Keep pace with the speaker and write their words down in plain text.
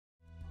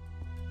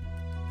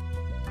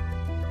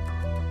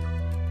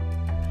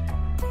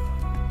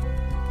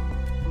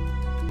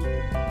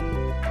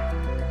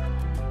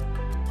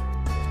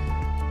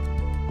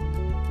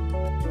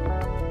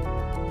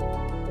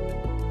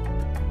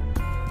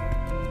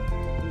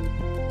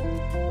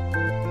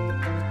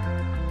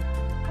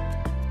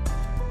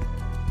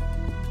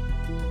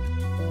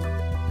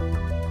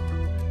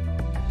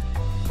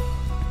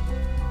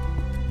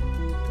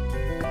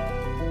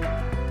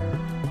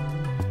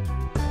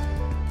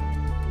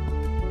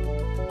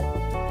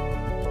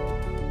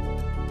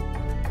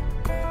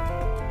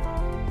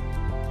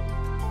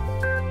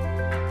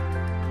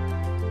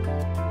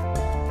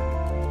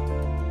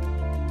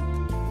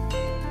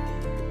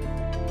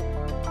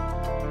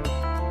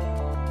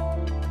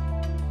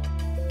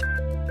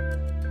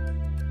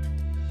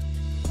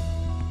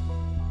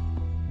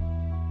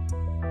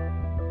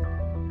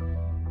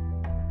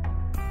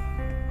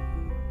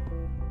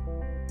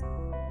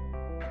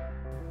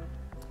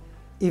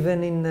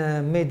even in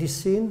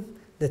medicine,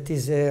 that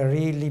is a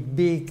really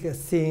big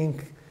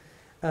thing.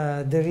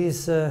 There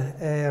is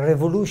a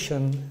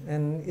revolution,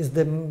 and is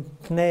the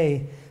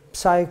PNEI,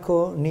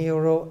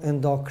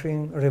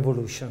 Psycho-Neuro-Endocrine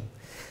Revolution.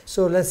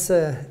 So let's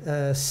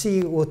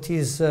see what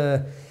is,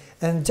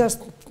 and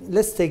just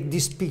let's take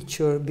this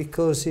picture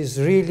because it's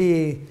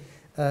really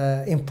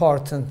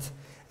important.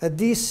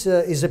 This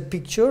is a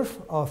picture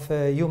of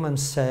a human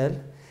cell,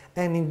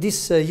 and in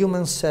this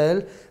human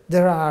cell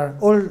there are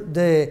all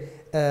the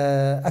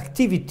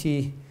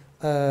activity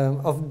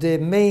of the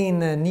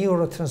main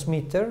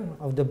neurotransmitter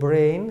of the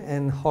brain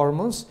and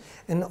hormones,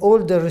 and all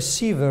the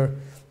receiver,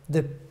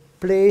 the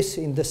place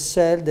in the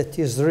cell that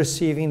is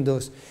receiving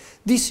those.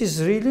 This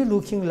is really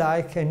looking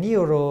like a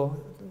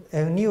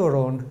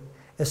neuron,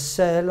 a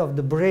cell of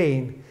the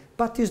brain,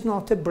 but it's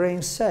not a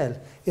brain cell,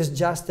 it's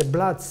just a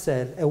blood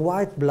cell, a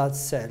white blood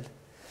cell.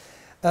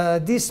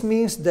 This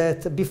means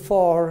that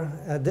before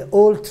the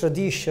old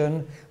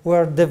tradition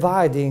were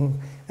dividing,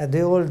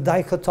 the old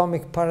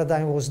dichotomic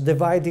paradigm was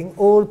dividing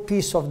all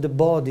pieces of the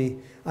body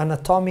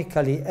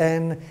anatomically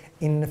and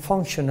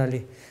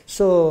functionally.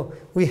 So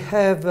we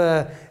have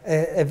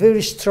a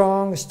very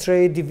strong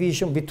straight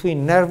division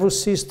between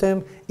nervous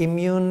system,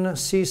 immune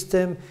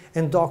system,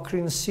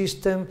 endocrine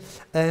system,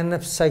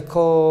 and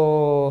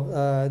psychology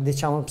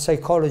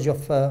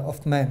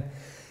of man.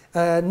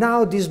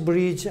 Now this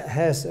bridge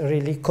has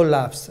really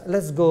collapsed.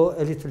 Let's go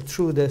a little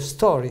through the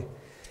story.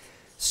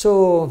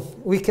 So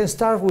we can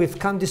start with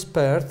Candice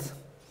Pert.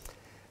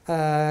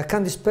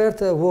 Candice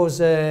Pert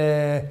was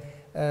a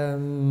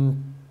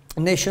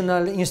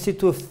National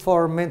Institute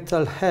for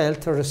Mental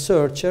Health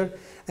researcher,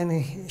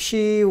 and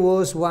she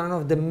was one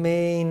of the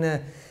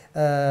main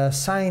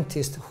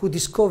scientists who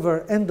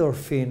discovered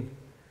endorphin,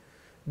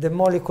 the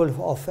molecule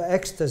of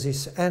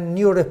ecstasy, and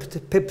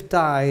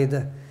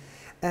neuropeptide.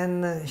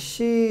 And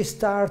she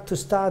started to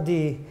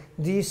study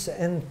this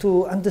and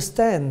to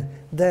understand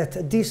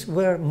that these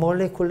were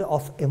molecules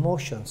of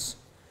emotions.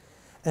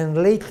 And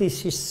lately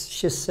she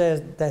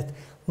said that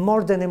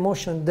more than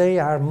emotion, they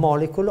are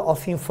molecules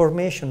of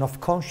information,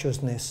 of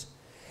consciousness.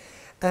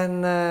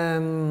 And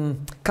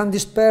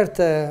Candice Pert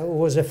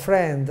was a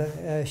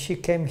friend. She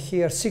came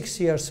here 6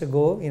 years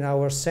ago in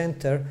our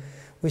center.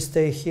 We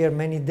stay here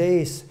many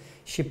days.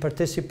 She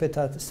participated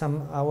at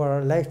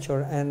our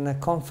lecture and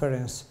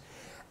conference.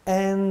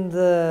 And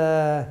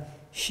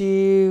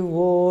she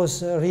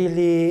was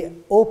really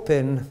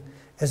open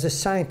as a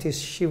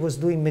scientist. She was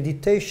doing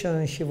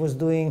meditation, she was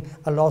doing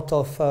a lot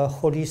of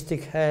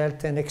holistic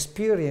health and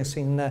experience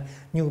in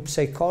new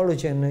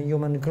psychology and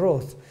human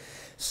growth.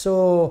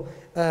 So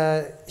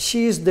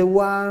she is the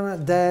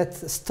one that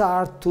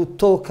started to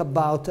talk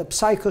about a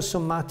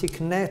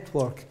psychosomatic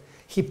network.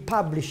 He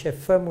published a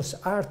famous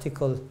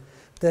article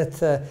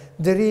that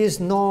there is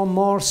no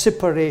more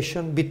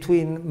separation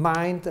between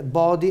mind,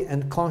 body,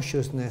 and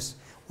consciousness.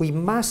 We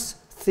must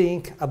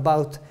think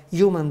about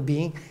human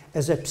being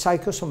as a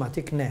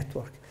psychosomatic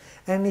network.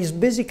 And it's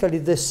basically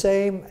the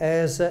same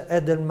as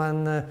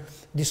Edelman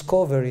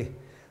discovery.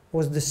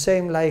 Was the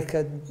same, like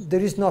there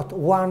is not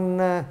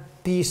one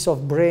piece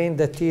of brain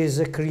that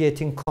is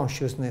creating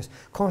consciousness.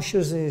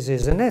 Consciousness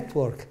is a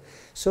network.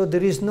 So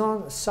there is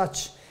not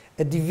such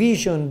a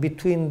division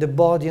between the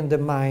body and the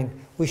mind.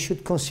 We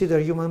should consider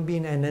human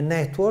being as a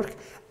network,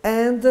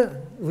 and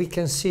we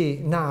can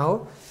see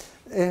now,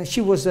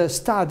 she was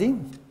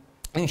studying,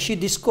 and she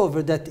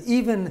discovered that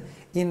even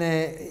in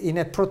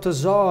a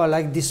protozoa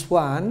like this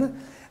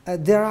one,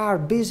 there are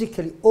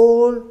basically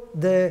all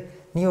the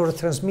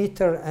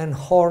neurotransmitter and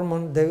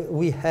hormone that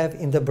we have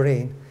in the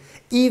brain.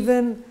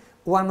 Even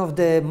one of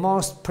the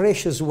most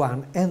precious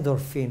one,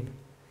 endorphin.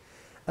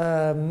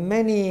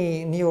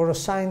 Many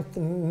neuroscience,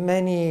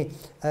 many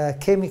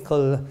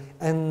chemical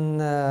and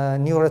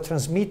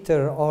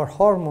neurotransmitter or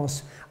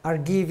hormones are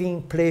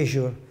giving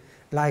pleasure,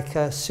 like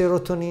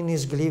serotonin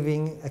is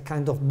giving a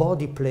kind of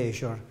body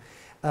pleasure.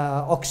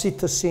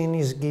 Oxytocin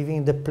is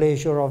giving the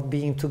pleasure of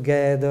being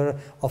together,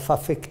 of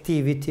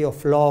affectivity,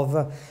 of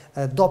love.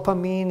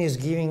 Dopamine is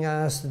giving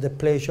us the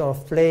pleasure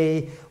of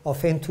play,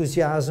 of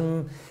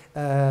enthusiasm.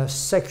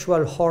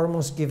 Sexual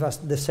hormones give us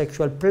the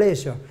sexual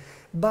pleasure.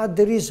 But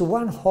there is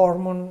one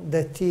hormone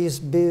that is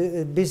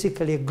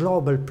basically a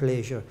global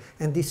pleasure,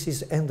 and this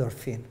is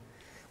endorphin.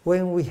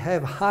 When we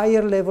have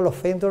higher level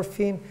of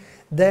endorphin,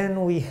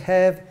 then we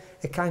have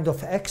a kind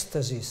of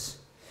ecstasy.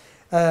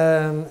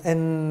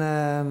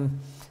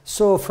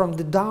 So from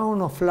the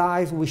dawn of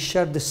life, we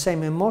share the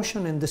same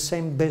emotion and the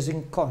same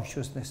basic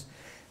consciousness.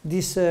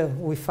 This,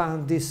 we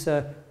found this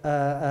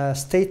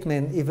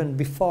statement even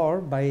before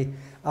by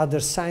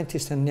other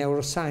scientists and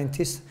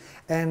neuroscientists,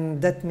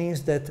 and that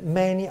means that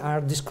many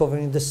are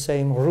discovering the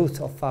same root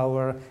of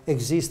our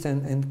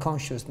existence and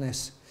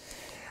consciousness.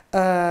 In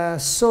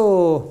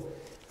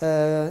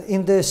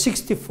the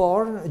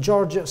 '64,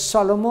 George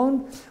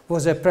Solomon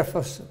was a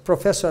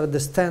professor at the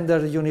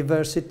Stanford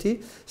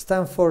University,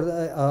 Stanford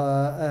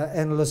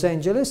and Los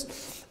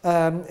Angeles,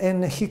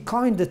 and he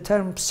coined the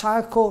term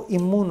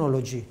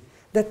psychoimmunology.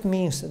 That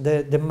means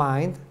the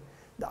mind,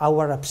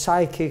 our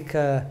psychic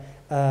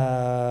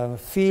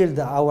field,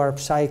 our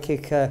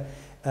psychic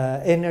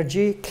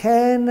energy,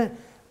 can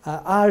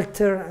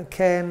alter,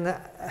 can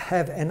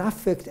have an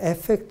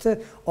effect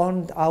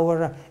on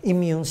our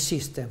immune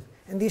system.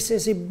 And this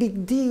is a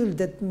big deal.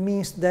 That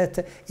means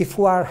that if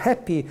we are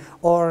happy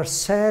or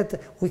sad,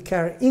 we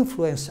can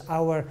influence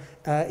our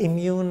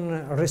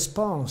immune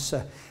response.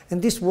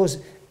 And this was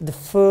the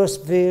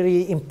first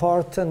very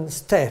important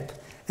step.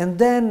 And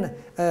then,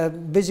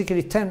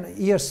 basically 10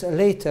 years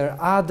later,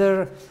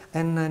 Adler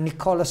and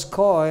Nicholas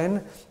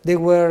Cohen, they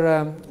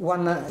were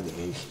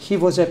he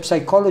was a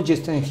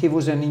psychologist and he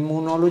was an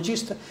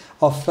immunologist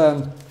of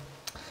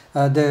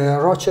the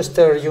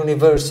Rochester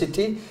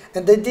University,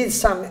 and they did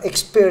some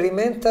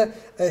experiment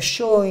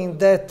showing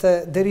that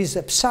there is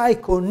a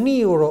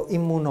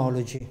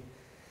psychoneuroimmunology.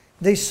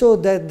 They saw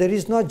that there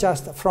is not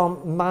just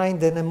from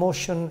mind and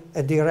emotion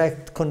a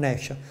direct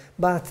connection,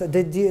 but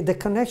the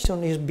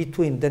connection is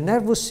between the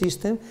nervous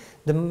system,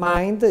 the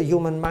mind,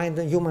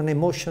 human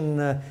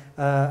emotion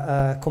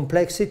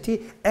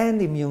complexity,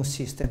 and immune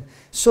system.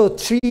 So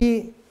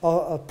three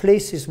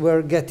places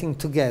were getting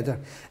together.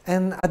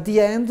 And at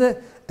the end,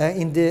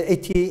 in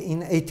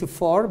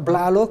 1984,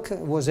 Blalock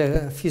was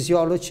a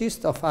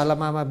physiologist of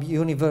Alabama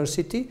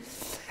University,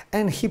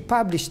 and he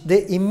published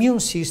the immune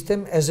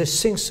system as a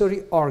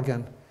sensory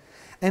organ,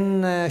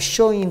 and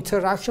showing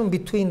interaction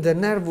between the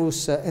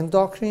nervous,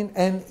 endocrine,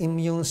 and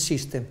immune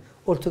system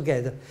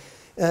altogether.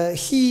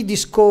 He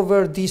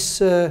discovered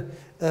this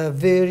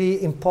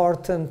very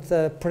important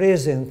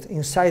present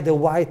inside the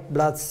white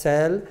blood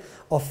cell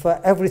of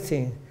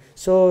everything.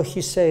 So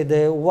he said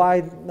the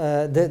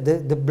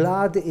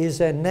blood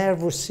is a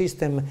nervous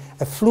system,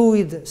 a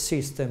fluid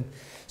system.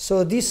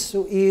 So this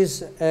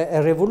is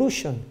a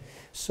revolution.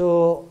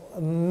 So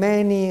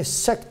many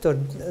sectors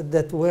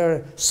that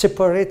were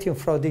separating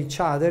from each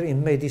other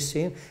in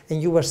medicine,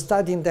 and you were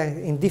studying them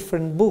in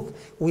different books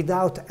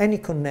without any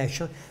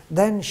connection,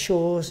 then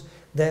shows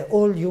that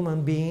all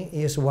human being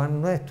is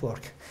one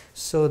network.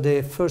 So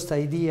the first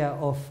idea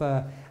of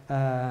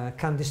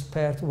Candice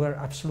Pert were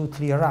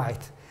absolutely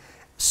right.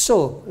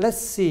 So let's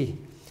see,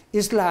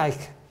 it's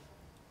like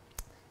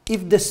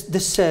if the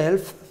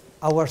self,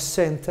 our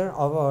center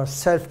of our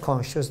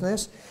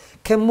self-consciousness,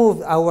 can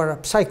move our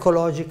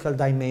psychological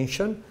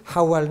dimension,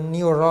 our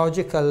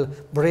neurological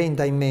brain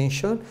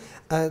dimension,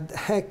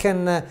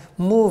 can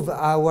move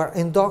our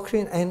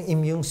endocrine and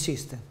immune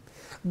system.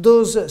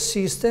 Those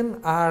systems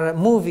are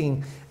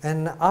moving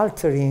and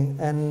altering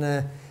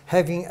and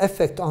having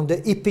effect on the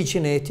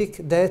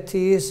epigenetic, that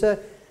is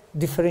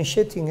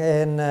differentiating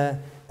and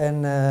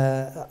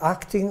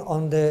acting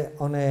on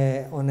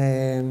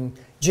a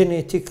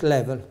genetic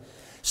level.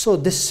 So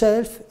the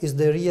self is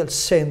the real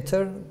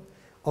center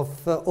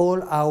of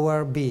all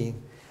our being.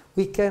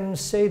 We can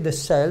say the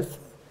self,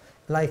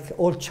 like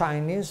all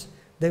Chinese,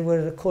 they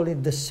will call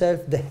it the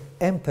self, the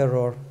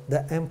emperor,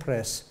 the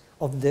empress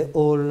of the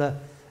whole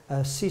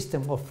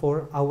system of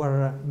for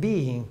our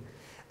being.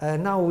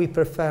 Now we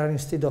prefer,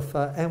 instead of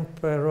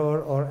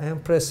emperor or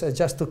empress,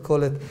 just to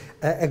call it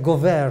a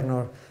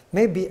governor.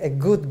 Maybe a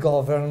good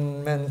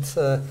government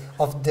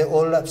of the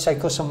whole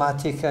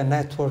psychosomatic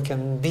network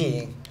and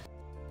being.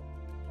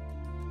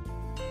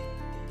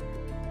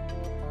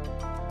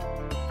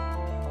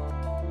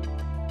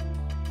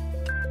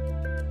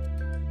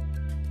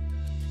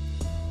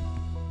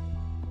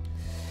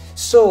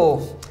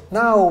 So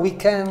now we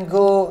can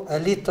go a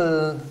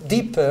little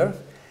deeper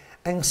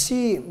and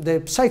see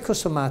the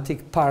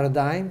psychosomatic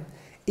paradigm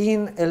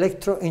in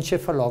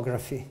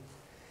electroencephalography.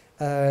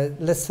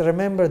 Let's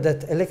remember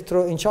that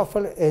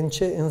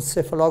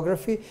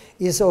electroencephalography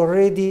is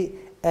already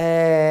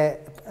a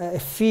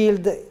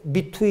field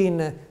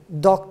between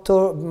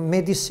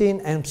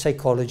medicine and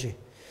psychology.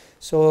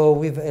 So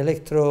with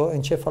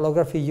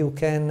electroencephalography you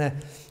can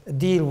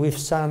deal with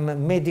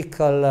some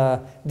medical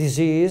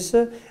disease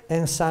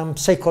and some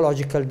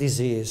psychological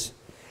disease.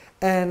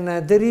 And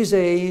there is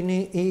an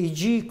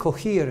EEG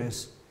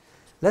coherence.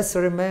 Let's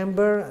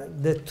remember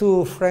the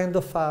two friends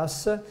of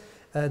us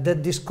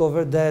that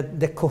discovered that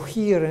the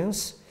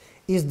coherence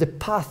is the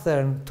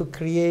pattern to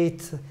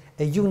create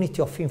a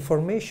unity of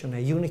information, a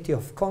unity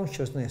of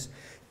consciousness,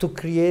 to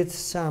create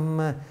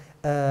some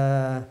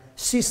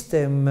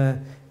system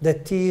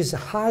that is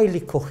highly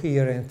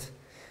coherent.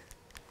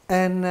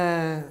 And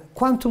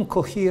quantum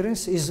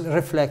coherence is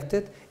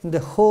reflected in the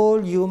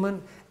whole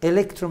human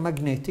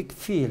electromagnetic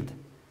field.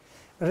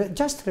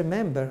 Just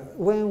remember,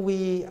 when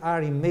we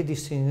are in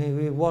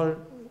medicine,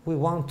 we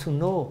want to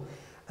know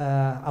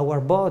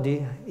our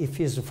body, if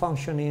it's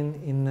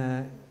functioning in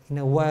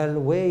a well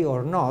way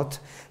or not,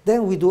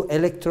 then we do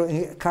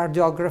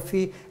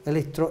electrocardiography,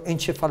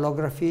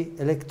 electroencephalography,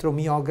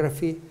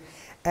 electromyography,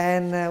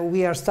 and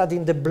we are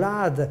studying the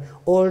blood,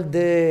 all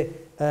the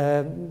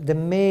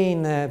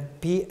main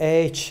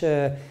pH,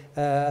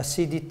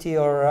 acidity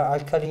or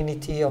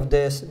alkalinity of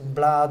the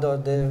blood or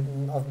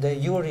of the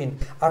urine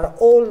are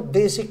all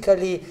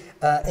basically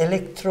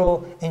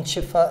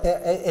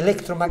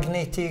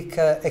electromagnetic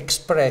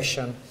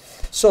expression.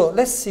 So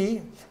let's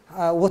see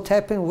what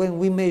happens when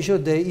we measure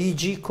the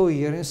EEG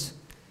coherence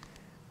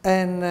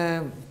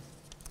And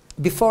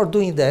before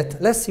doing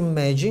that, let's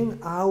imagine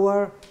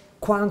our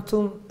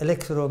quantum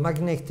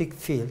electromagnetic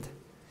field.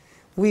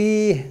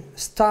 We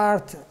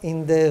start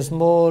in the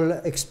small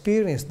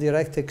experience,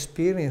 direct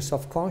experience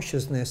of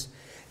consciousness,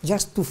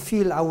 just to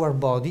feel our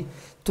body,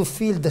 to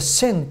feel the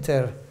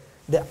center,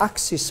 the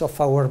axis of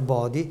our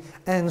body,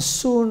 and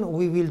soon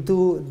we will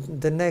do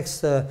the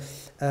next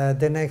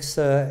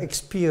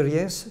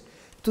experience.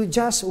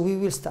 We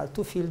will start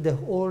to feel the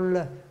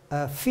whole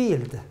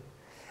field.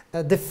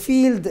 The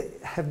field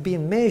have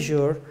been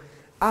measured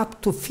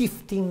up to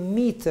 15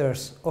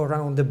 meters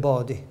around the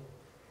body,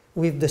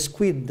 with the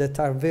squid that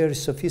are very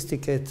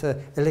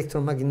sophisticated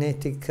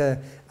electromagnetic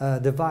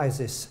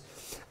devices.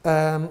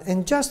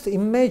 And just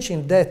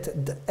imagine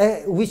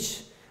that,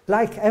 which,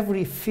 like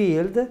every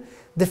field,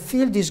 the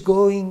field is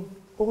going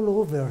all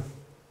over,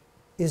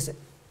 is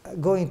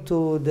going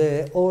to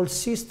the whole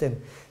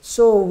system.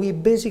 So we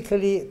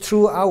basically,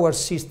 through our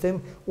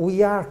system,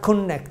 we are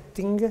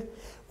connecting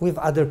with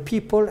other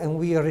people, and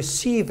we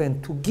receive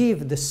and to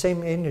give the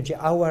same energy,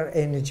 our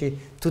energy,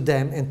 to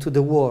them and to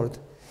the world.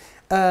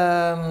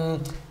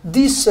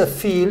 This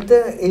field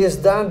is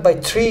done by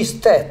 3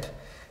 steps,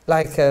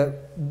 like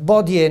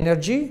body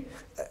energy,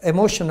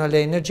 emotional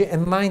energy,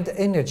 and mind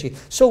energy.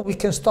 So we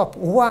can stop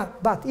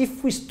but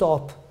if we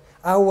stop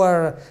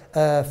our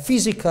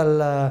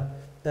physical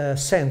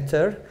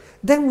center,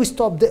 then we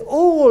stop the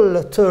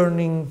whole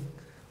turning,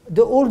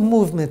 the whole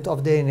movement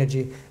of the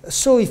energy.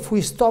 So if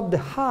we stop the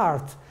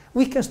heart,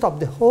 we can stop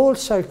the whole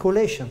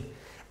circulation,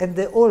 and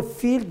the whole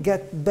field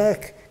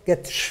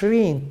get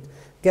shrink,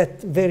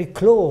 get very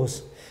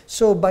close.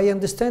 So by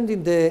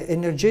understanding the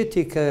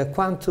energetic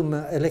quantum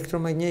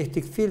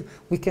electromagnetic field,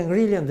 we can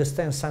really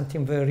understand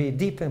something very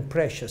deep and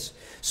precious.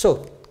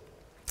 So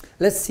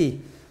let's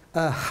see.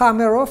 Stuart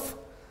Hameroff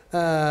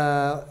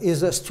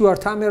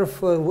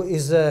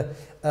is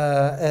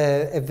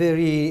a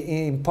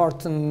very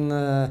important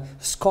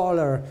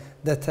scholar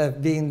that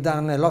have been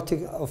done a lot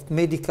of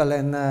medical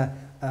and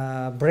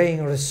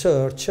brain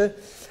research,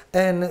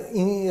 and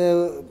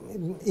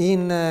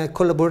in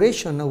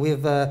collaboration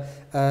with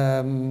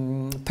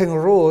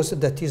Penrose,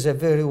 that is a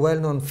very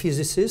well-known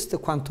physicist,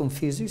 quantum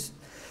physicist,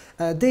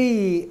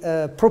 they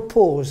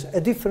propose a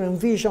different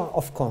vision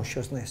of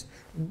consciousness.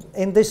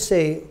 And they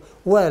say,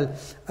 well,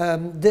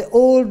 the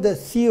old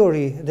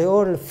theory, the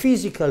old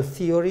physical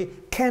theory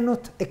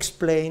cannot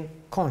explain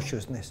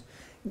consciousness.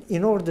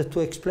 In order to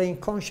explain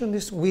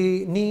consciousness,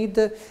 we need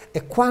a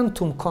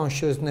quantum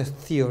consciousness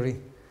theory.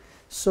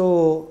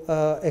 So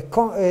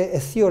a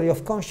theory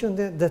of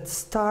consciousness that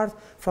starts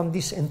from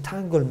this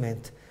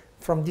entanglement,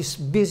 from this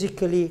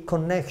basically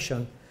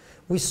connection.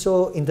 We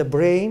saw in the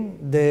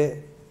brain the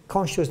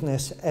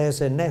consciousness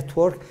as a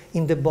network,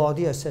 in the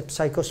body as a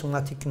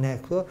psychosomatic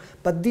network,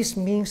 but this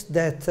means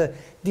that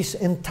this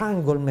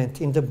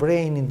entanglement in the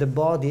brain, in the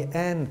body,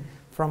 and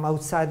from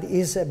outside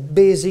is a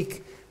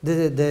basic,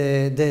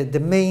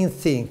 the main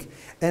thing.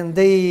 And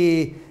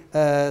they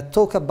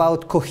talk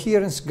about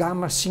coherence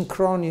gamma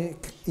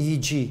synchronic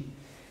EEG.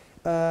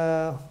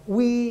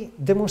 We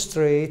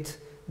demonstrate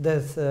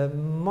that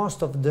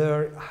most of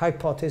their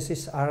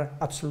hypotheses are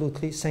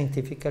absolutely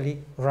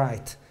scientifically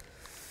right.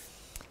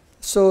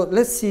 So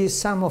let's see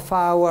some of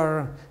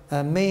our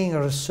main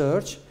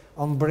research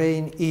on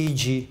brain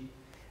EEG,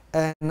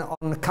 and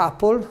on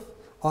couple,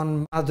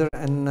 on mother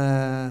and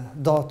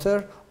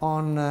daughter,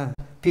 on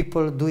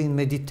people doing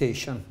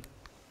meditation.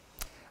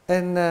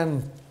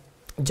 And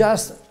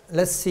just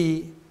let's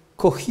see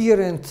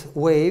coherent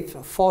wave,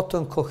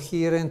 photon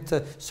coherent,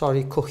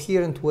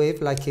 coherent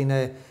wave like in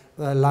a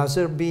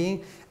laser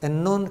beam,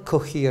 and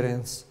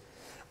non-coherence.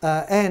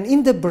 And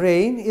in the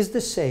brain is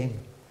the same.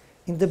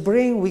 In the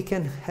brain we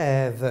can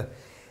have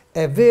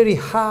a very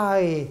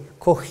high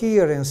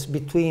coherence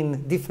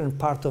between different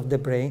parts of the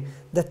brain.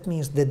 That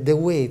means that the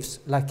waves,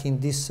 like in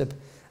this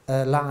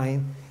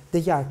line,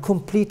 they are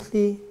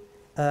completely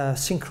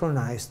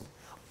synchronized.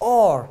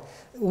 Or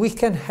we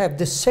can have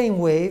the same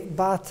wave,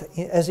 but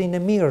as in a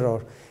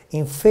mirror,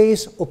 in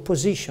phase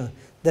opposition.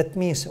 That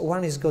means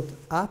one is goes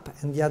up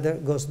and the other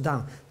goes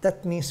down.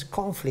 That means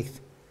conflict.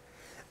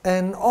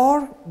 And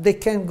or they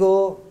can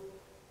go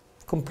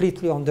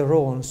completely on their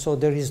own, so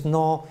there is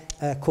no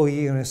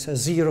coherence,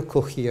 zero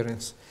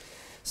coherence.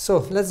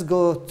 So let's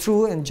go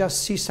through and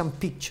just see some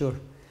picture.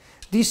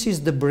 This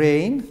is the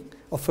brain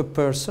of a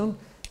person,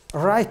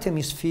 right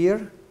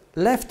hemisphere,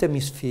 left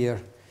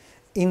hemisphere.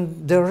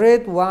 In the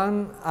red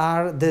one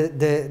are the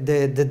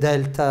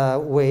delta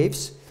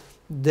waves,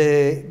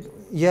 the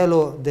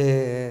yellow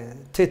the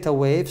theta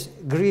waves,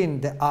 green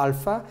the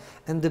alpha,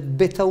 and the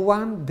beta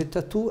 1,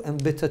 beta 2,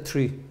 and beta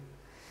 3.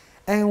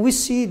 And we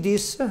see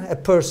this, a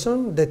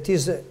person that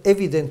is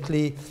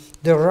evidently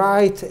the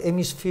right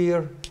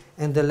hemisphere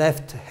and the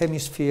left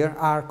hemisphere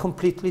are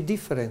completely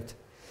different.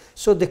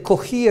 So the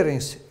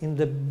coherence in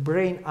the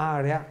brain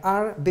area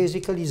are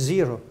basically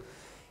zero.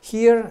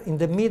 Here in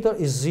the middle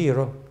is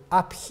zero.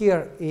 Up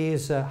here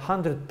is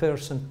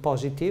 100%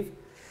 positive,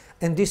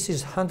 and this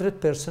is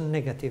 100%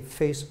 negative,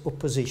 phase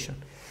opposition.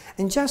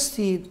 And just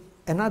see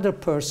another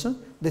person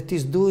that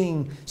is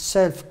doing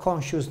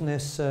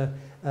self-consciousness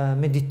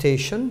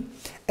meditation,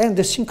 and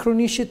the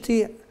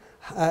synchronicity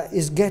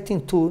is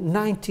getting to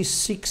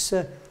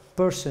 96%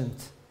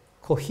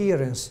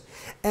 coherence.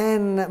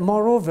 And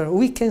moreover,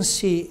 we can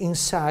see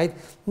inside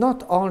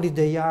not only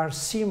they are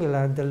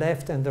similar, the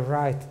left and the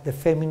right, the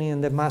feminine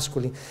and the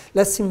masculine.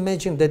 Let's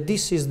imagine that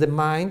this is the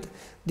mind,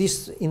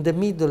 this in the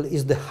middle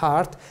is the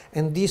heart,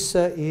 and this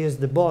is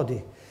the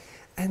body.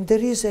 And there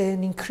is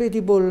an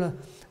incredible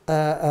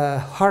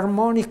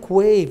harmonic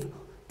wave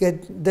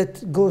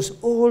that goes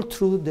all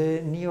through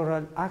the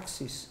neural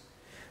axis.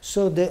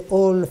 So the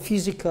all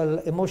physical,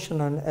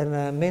 emotional,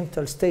 and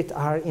mental state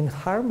are in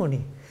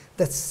harmony.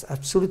 That's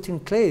absolutely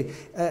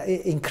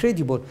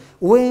incredible.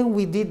 When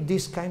we did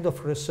this kind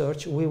of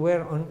research, we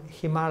were on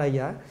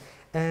Himalaya,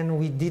 and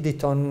we did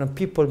it on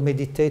people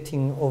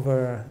meditating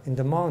over in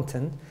the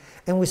mountain,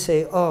 and we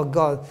say, oh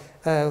God,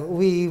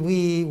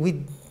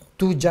 we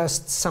do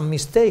just some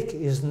mistake.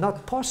 It's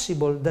not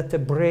possible that the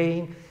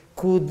brain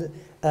could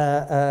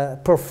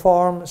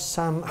perform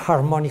some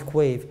harmonic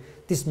wave.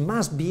 This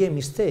must be a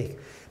mistake.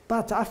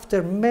 But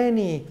after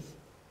many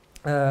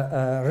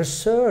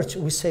research,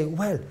 we say,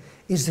 well,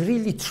 it's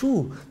really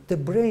true. The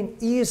brain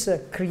is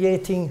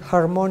creating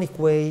harmonic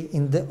wave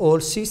in the whole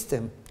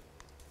system.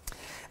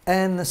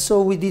 And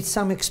so we did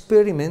some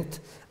experiment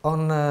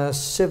on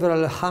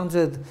several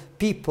hundred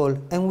people,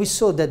 and we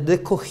saw that the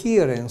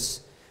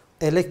coherence,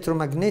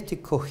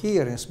 electromagnetic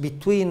coherence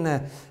between,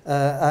 in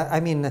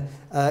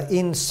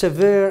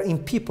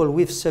people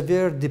with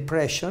severe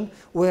depression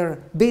were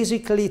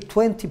basically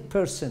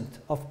 20%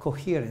 of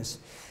coherence.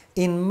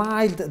 In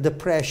mild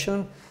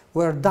depression,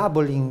 we're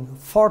doubling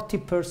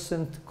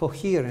 40%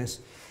 coherence.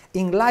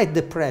 In light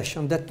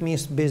depression, that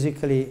means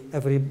basically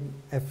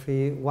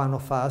every one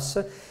of us,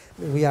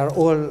 we are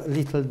all a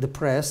little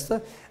depressed,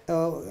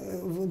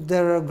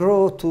 they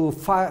grow to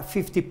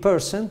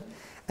 50%,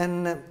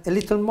 and a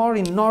little more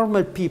in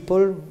normal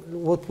people,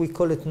 what we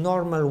call it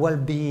normal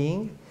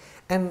well-being,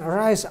 and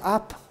rise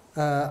up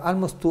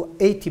almost to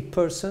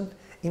 80%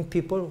 in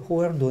people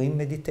who are doing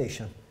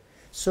meditation.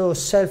 So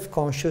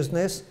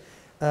self-consciousness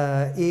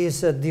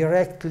is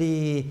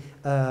directly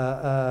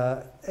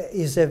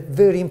is a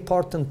very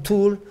important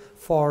tool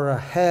for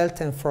health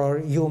and for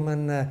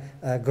human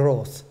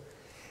growth.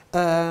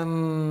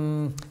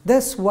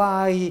 That's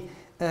why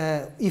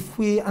if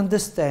we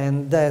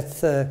understand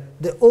that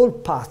the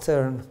old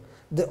pattern,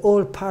 the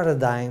old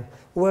paradigm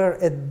were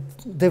a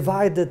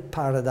divided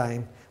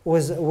paradigm,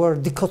 were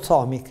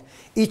dichotomic.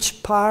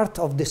 Each part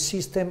of the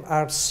system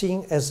are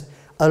seen as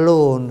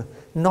alone,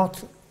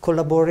 not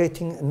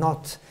collaborating,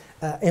 not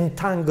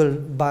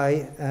entangled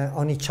by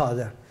on each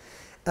other.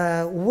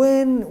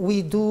 When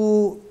we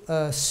do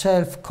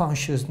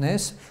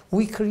self-consciousness,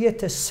 we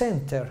create a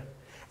center,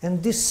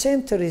 and this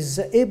center is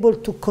able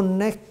to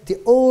connect the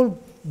whole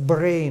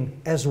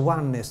brain as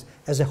oneness,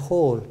 as a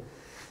whole.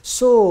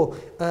 So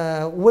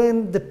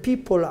when the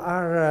people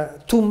are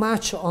too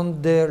much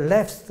on the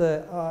left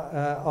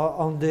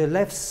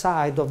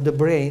side of the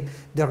brain,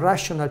 the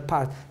rational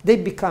part, they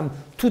become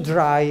too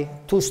dry,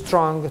 too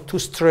strong, too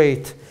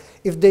straight.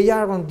 If they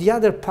are on the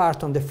other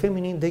part, on the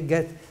feminine, they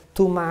get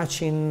too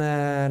much in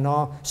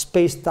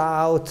spaced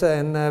out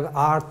and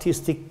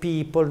artistic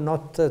people,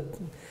 not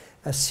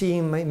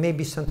seeing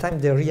maybe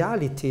sometimes the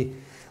reality.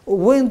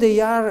 When they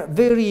are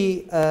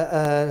very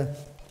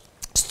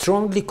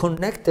strongly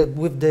connected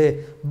with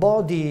the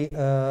body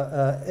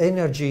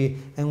energy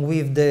and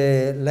with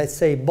the, let's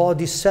say,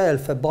 body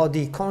self,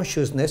 body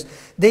consciousness,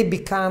 they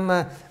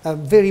become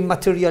very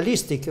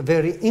materialistic,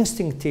 very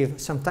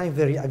instinctive, sometimes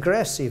very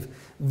aggressive,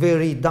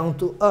 very down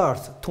to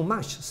earth, too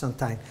much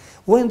sometimes.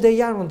 When they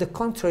are on the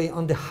contrary,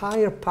 on the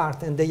higher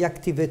part, and they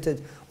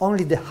activated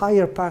only the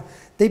higher part,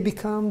 they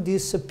become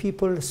these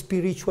people,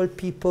 spiritual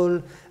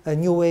people,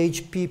 new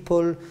age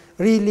people,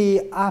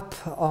 really up,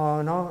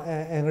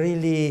 and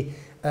really,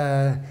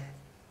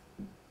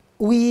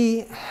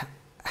 we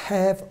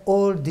have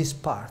all this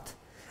part,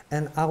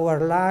 and our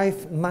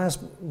life must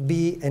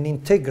be an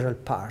integral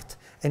part,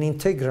 an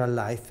integral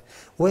life.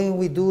 When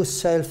we do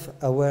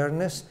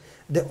self-awareness,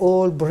 the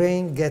whole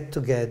brain get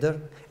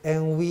together,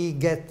 and we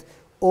get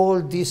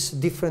all these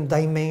different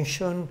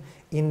dimensions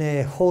in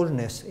a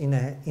wholeness, in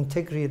an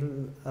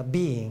integral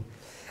being.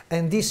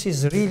 And this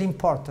is really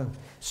important.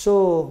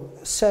 So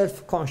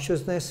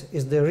self-consciousness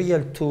is the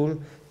real tool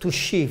to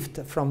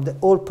shift from the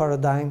old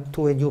paradigm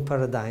to a new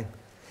paradigm.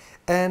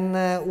 And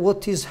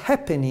what is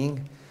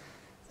happening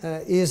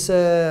is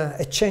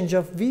a change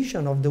of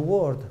vision of the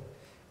world.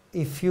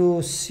 If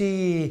you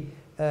see,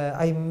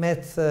 I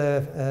met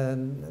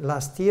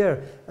last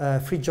year,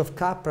 Fridtjof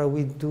Capra,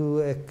 we do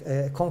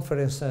a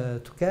conference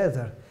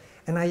together.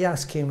 And I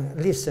asked him,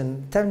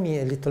 listen, tell me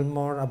a little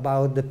more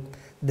about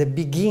the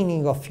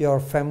beginning of your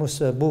famous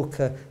book,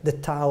 The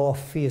Tao of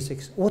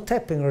Physics. What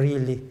happened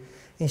really?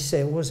 He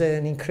said, it was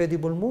an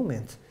incredible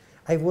moment.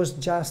 I was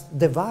just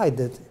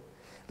divided.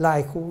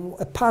 like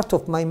a part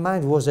of my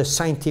mind was a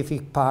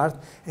scientific part,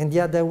 and the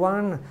other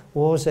one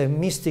was a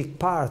mystic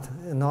part.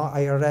 You know,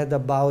 I read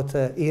about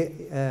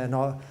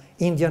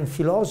Indian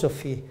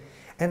philosophy,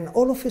 and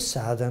all of a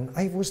sudden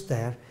I was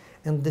there,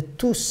 and the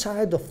two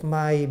sides of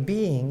my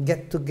being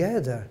get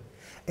together,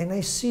 and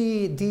I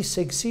see this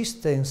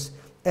existence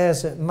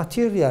as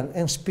material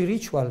and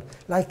spiritual,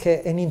 like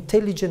an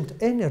intelligent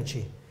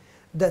energy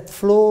that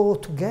flow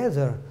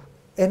together.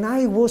 And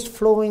I was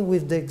flowing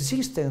with the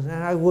existence,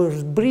 and I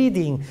was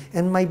breathing,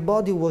 and my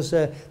body was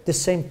the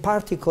same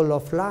particle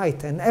of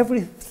light, and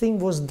everything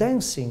was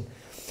dancing.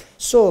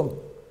 So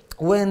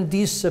when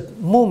this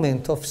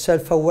moment of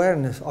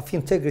self-awareness, of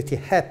integrity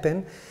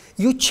happened,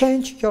 you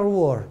change your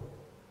world.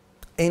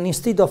 And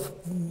instead of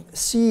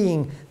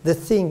seeing the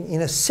thing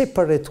in a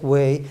separate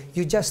way,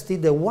 you just see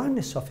the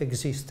oneness of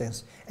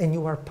existence, and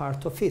you are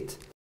part of it.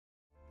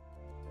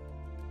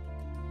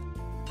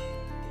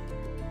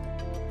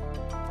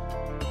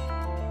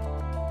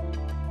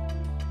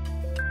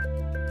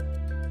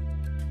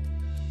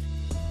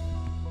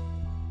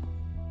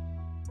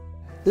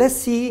 Let's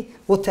see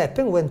what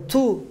happens when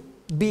two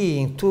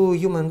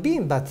human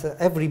beings, but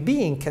every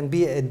being can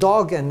be a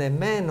dog and a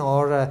man,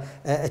 or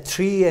a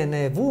tree and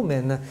a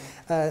woman.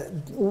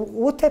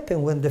 What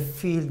happens when the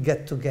field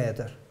get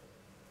together?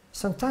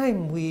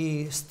 Sometimes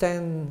we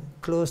stand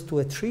close to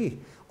a tree,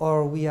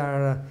 or we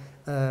are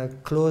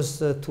close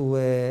to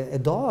a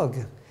dog,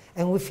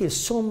 and we feel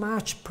so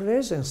much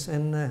presence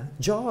and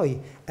joy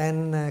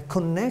and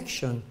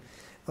connection.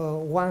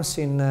 Once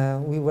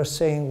we were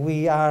saying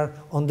we are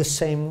on the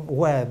same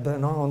web, you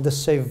know, on the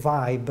same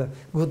vibe,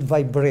 good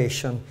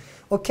vibration.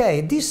 Okay,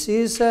 this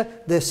is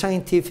the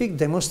scientific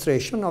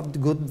demonstration of the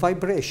good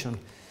vibration.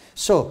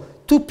 So,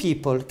 two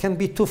people can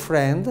be two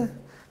friends,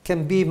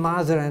 can be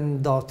mother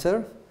and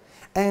daughter,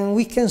 and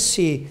we can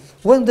see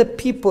when the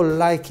people,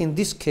 like in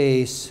this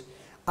case,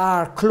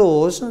 are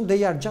close,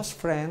 they are just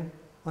friends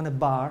on a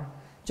bar,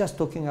 just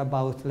talking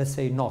about, let's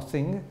say,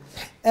 nothing,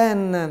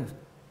 and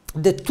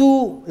the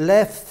two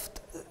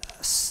left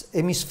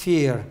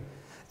hemisphere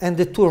and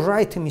the two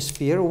right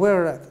hemisphere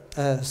were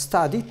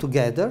studied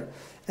together,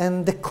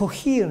 and the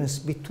coherence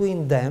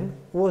between them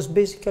was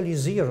basically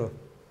zero.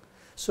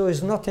 So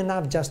it's not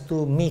enough just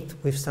to meet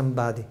with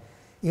somebody.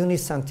 You need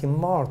something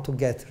more to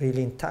get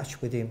really in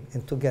touch with him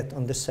and to get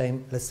on the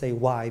same, let's say,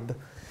 vibe.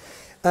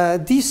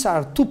 These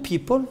are two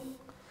people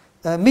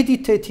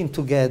meditating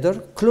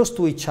together, close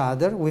to each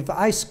other, with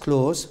eyes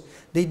closed.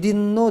 They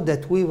didn't know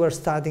that we were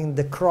studying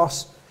the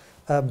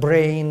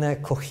cross-brain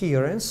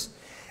coherence.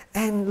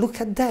 And look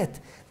at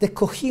that, the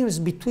coherence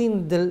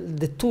between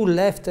the two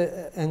left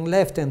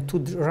and two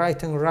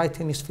right and right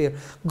hemisphere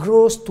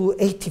grows to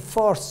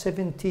 84,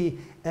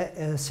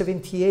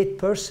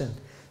 78%.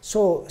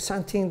 So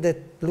something that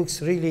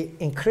looks really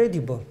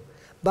incredible,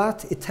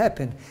 but it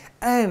happened.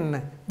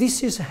 And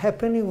this is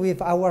happening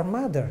with our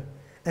mother.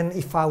 And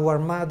if our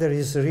mother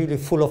is really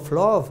full of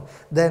love,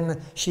 then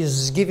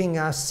she's giving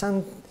us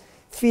some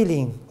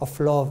feeling of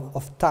love,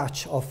 of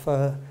touch, of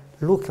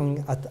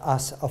looking at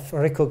us, of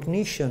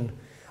recognition,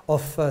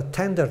 of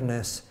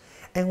tenderness,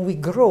 and we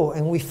grow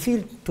and we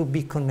feel to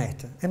be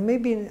connected. And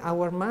maybe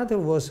our mother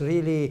was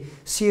really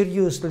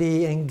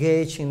seriously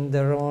engaged in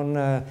their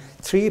own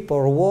trip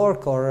or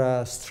work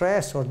or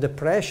stress or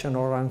depression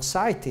or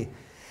anxiety.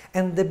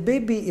 And the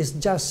baby is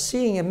just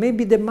seeing, and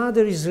maybe the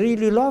mother is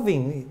really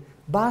loving,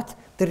 but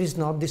there is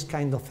not this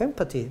kind of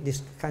empathy,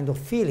 this kind of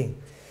feeling.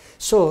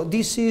 So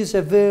this is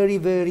a very,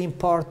 very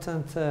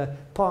important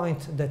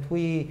point that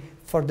we,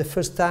 for the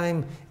first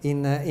time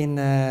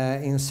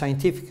in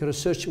scientific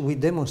research, we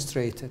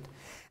demonstrated.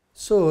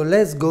 So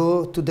let's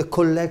go to the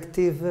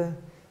collective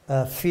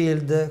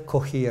field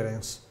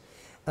coherence.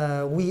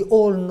 We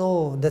all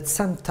know that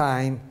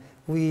sometime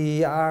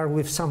we are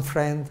with some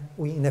friend,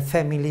 in a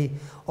family,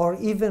 or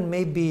even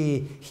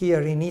maybe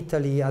here in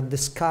Italy at the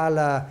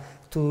Scala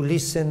to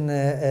listen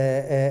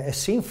a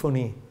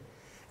symphony,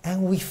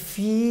 and we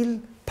feel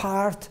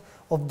part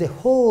of the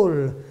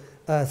whole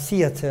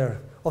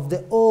theater, of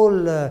the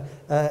whole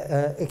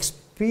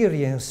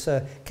experience.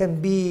 Can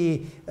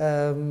be,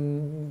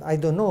 I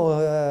don't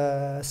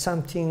know,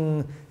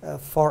 something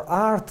for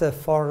art,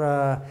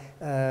 for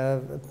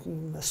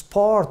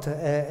sport,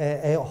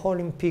 a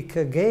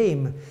Olympic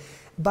game.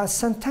 But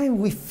sometimes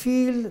we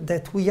feel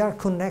that we are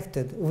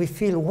connected. We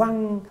feel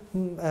one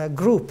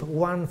group,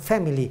 one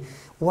family,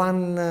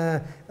 one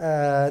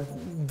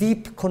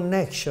deep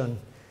connection.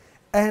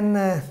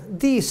 And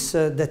this,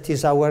 that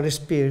is our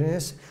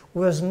experience,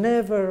 has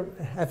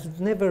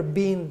never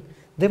been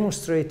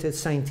demonstrated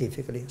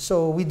scientifically.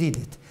 So we did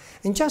it.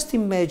 And just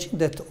imagine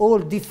that all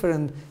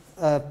different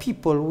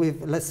people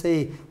with, let's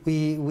say,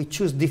 we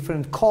choose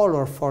different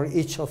color for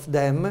each of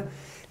them,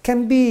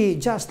 can be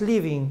just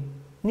living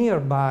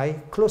nearby,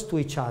 close to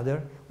each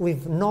other,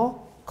 with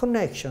no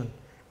connection,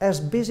 as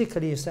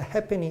basically is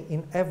happening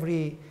in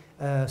every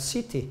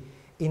city,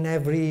 in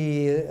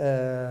every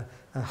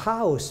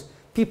house.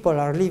 People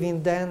are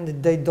living there,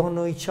 they don't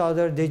know each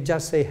other, they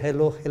just say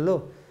hello,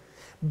 hello.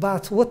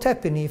 But what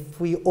happens if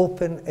we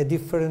open a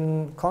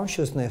different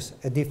consciousness,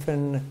 a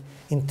different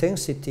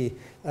intensity,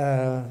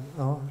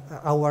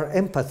 our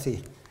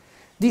empathy?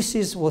 This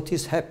is what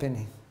is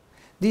happening.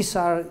 These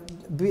are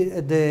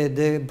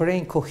the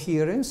brain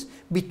coherence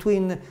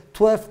between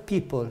 12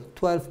 people,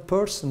 12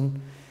 persons,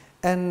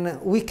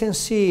 and we can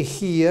see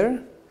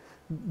here,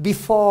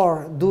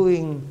 before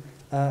doing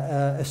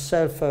a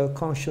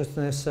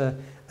self-consciousness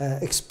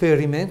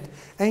experiment,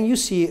 and you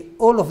see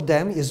all of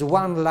them is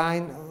one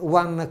line,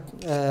 one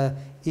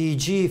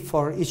EEG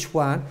for each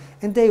one,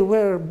 and they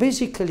were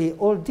basically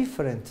all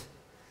different.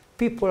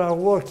 People are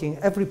working,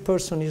 every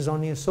person is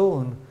on his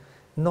own,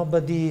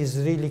 nobody is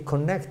really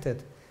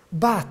connected.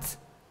 But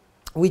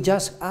we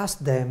just ask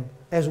them,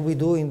 as we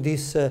do in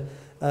this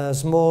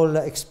small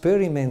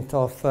experiment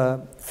of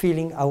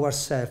feeling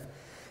ourselves,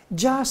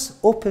 just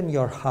open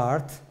your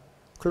heart,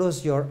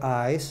 close your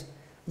eyes,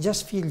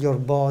 just feel your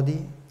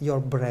body, your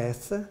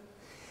breath,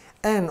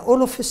 and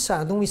all of a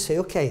sudden we say,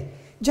 okay,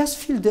 just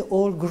feel the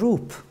whole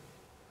group.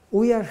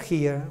 We are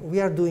here,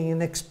 we are doing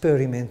an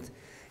experiment.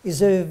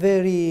 It's a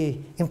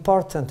very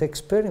important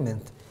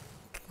experiment.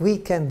 We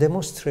can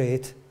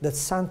demonstrate that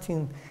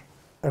something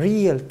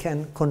real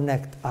can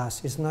connect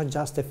us. It's not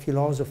just a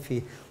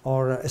philosophy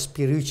or a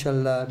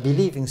spiritual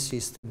believing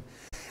system.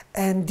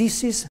 And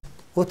this is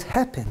what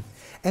happened.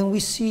 And we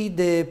see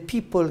the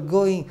people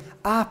going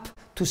up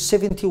to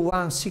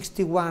 71,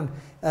 61,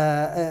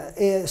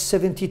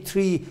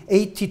 73,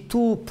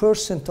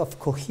 82% of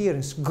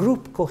coherence,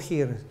 group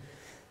coherence.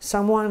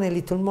 Someone a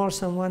little more,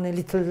 someone a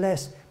little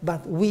less,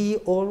 but we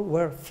all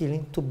were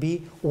feeling to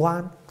be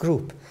one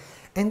group.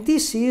 And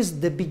this is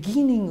the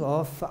beginning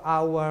of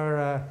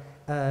our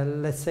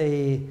let's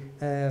say,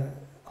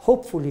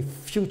 hopefully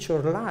future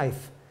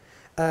life,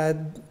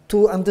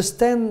 to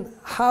understand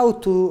how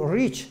to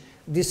reach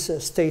this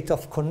state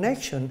of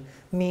connection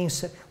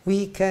means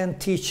we can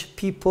teach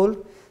people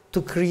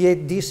to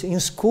create this in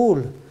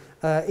school,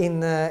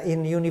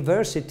 in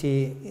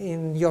university,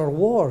 in your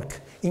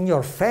work, in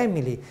your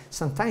family.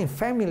 Sometimes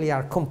family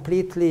are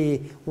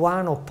completely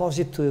one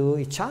opposite to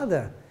each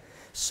other.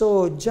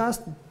 So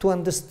just to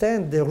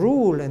understand the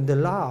rule and the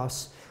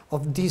laws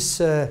of this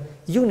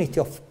unity,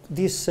 of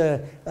this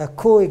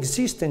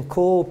coexistence,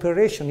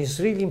 cooperation is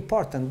really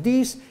important.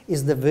 This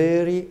is the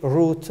very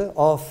root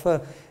of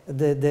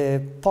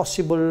the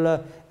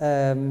possible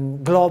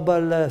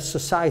global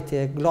society,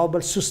 a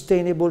global,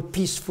 sustainable,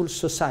 peaceful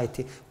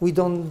society. We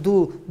don't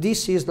do,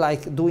 this is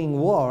like doing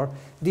war,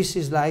 this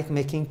is like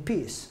making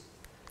peace.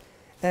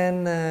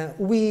 And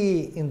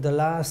we, in the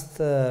last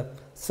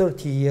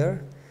 30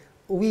 years,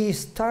 we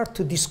start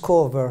to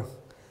discover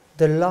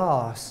the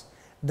laws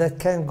that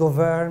can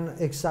govern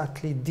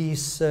exactly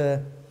this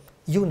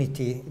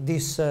unity,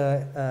 this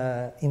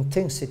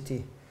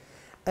intensity.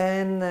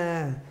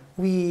 And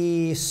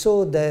we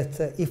saw that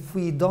if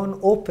we don't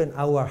open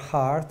our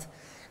heart,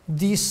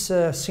 this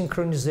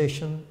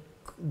synchronization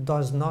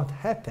does not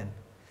happen.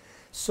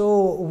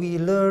 So we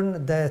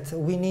learned that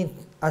we need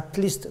at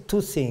least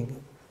two things.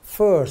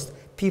 First,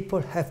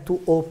 people have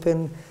to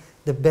open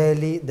the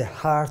belly, the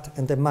heart,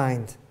 and the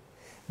mind.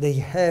 They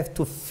have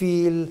to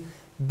feel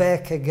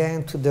back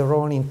again to their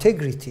own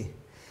integrity.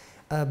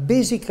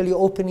 Basically,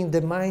 opening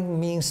the mind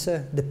means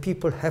the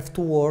people have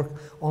to work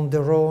on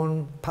their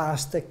own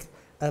past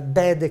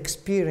bad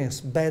experience,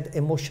 bad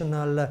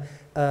emotional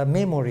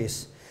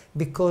memories,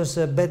 because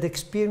bad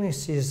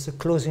experience is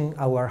closing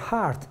our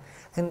heart.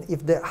 And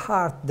if the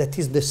heart, that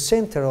is the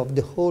center of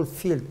the whole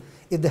field,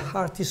 if the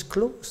heart is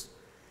closed,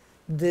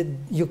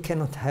 then you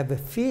cannot have a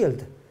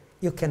field.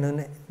 You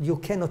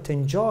cannot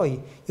enjoy,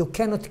 you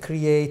cannot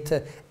create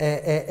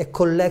a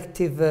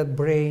collective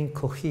brain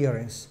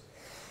coherence.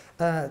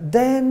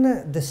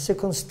 Then the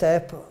second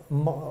step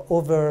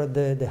over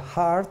the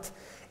heart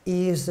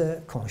is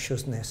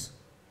consciousness.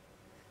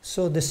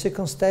 So the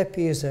second step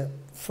is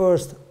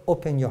first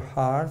open your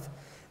heart,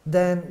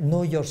 then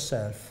know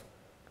yourself.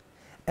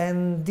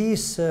 And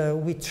this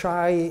we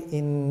try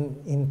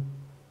in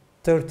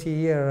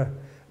 30-year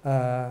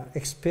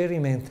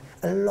experiment,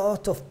 a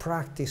lot of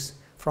practice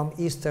from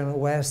Eastern,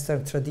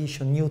 Western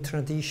tradition, new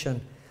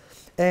tradition.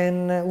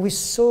 And we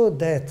saw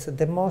that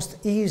the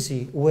most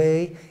easy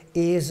way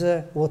is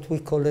what we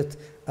call it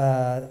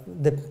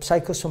the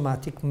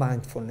psychosomatic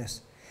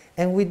mindfulness.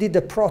 And we did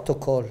a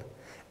protocol.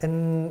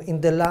 And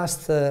in the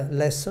last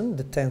lesson,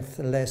 the 10th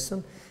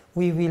lesson,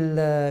 we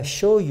will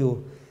show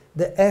you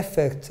the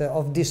effect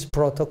of this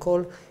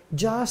protocol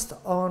just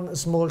on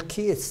small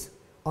kids,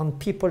 on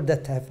people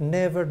that have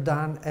never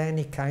done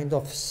any kind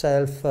of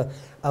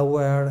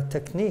self-aware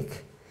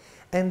technique.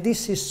 And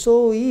this is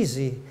so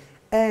easy,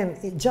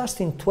 and just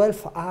in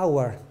 12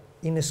 hours,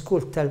 in a school,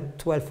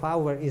 12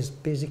 hours is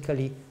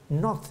basically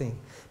nothing.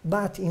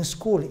 But in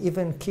school,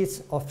 even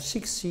kids of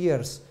 6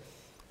 years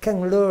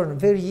can learn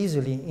very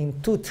easily in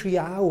 2-3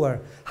 hours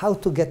how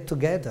to get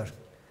together.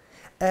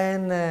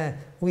 And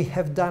we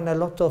have done a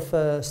lot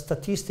of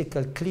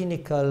statistical,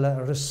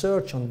 clinical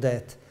research on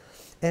that.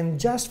 And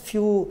just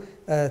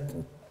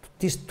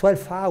this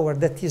 12 hours,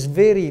 that is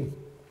very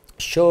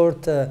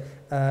short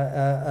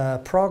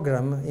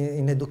program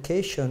in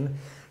education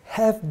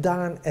have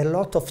done a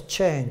lot of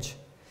change.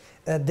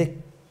 The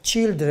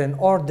children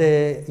or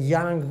the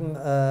young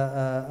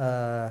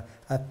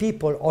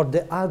people or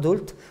the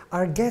adult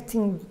are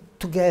getting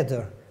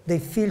together. They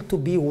feel to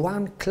be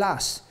one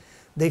class.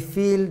 They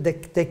feel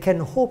that they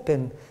can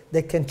open,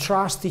 they can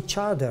trust each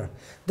other.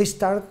 They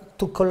start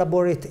to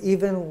collaborate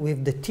even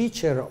with the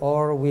teacher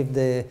or with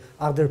the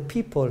other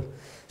people.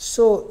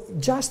 So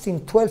just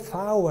in 12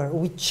 hours,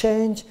 we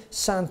change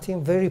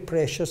something very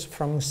precious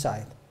from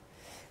inside.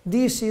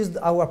 This is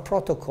our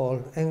protocol,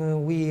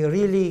 and we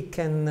really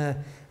can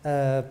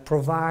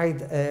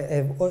provide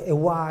a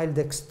wide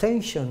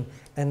extension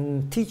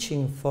and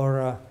teaching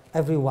for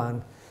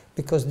everyone,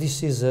 because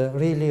this is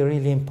really,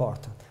 really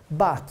important.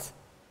 But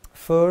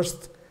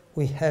first,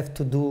 we have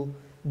to do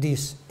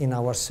this in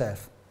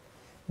ourselves.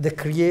 The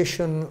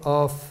creation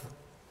of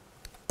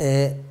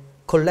a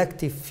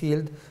collective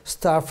field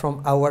starts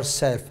from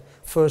ourselves.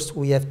 First,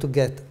 we have to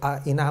get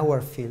in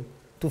our field,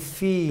 to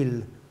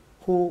feel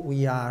who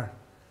we are,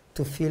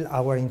 to feel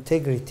our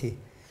integrity,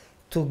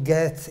 to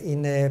get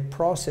in a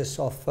process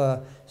of,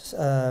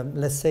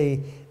 let's say,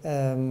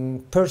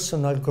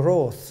 personal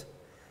growth,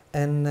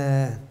 and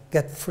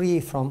get free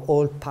from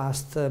all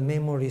past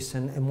memories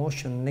and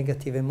emotion,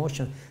 negative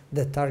emotions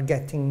that are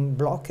getting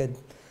blocked.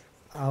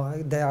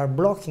 They are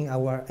blocking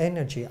our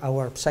energy,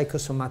 our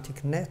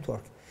psychosomatic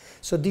network.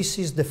 So this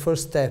is the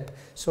first step.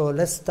 So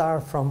let's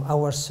start from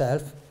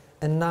ourselves,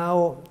 and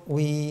now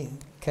we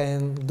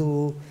can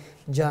do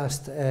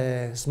just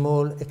a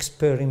small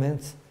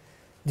experiment,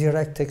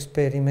 direct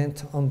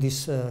experiment on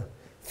this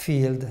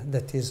field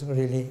that is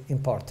really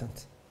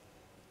important.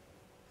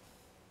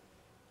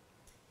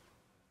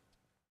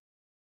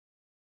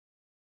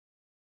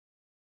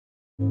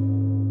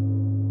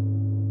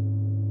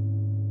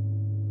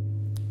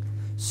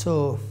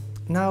 So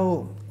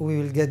now we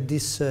will get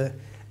this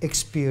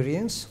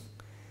experience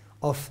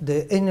of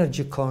the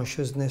energy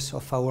consciousness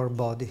of our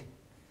body.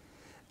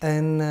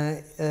 And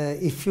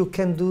if you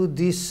can do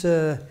this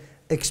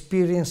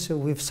experience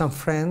with some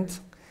friends,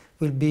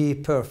 will be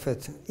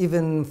perfect.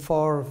 Even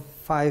 4 or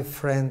 5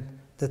 friends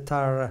that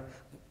are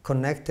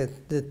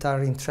connected, that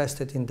are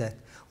interested in that.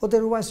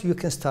 Otherwise, you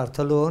can start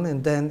alone,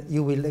 and then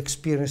you will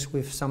experience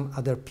with some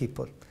other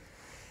people.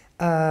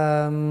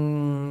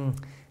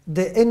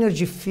 The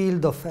energy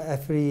field of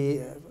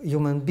every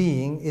human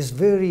being is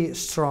very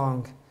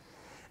strong,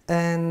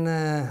 and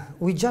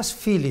we just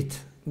feel it,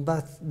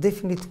 but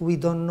definitely we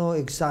don't know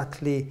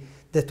exactly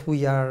that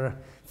we are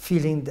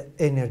feeling the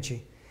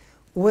energy.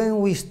 When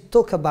we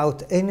talk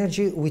about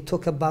energy, we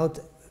talk about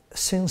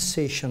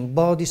sensation,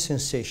 body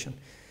sensation.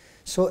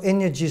 So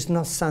energy is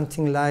not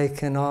something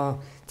like, you know,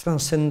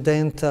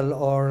 transcendental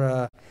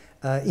or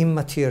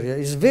immaterial.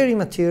 It's very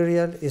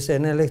material. It's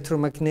an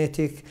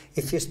electromagnetic.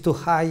 If it's too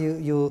high,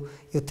 you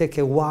take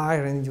a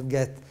wire and you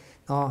get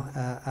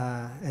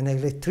an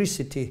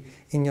electricity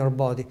in your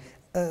body.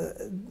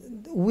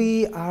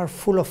 We are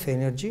full of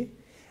energy,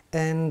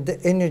 and the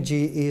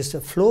energy is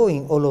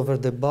flowing all over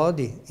the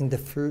body, in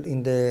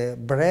the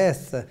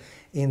breath,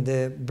 in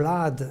the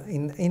blood,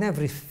 in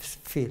every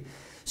field.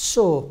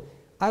 So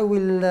I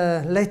will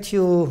let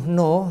you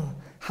know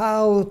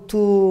how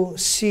to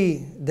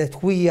see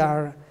that we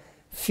are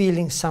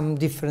feeling some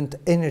different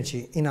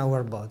energy in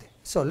our body.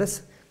 So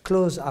let's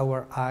close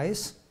our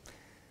eyes.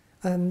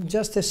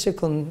 Just a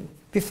second,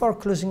 before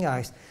closing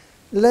eyes,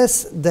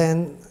 let's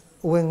then,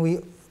 when we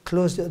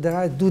close the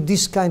eyes, do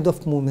this kind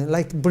of movement,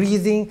 like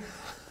breathing,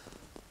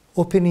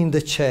 opening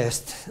the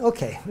chest.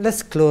 Okay,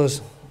 let's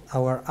close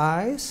our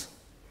eyes.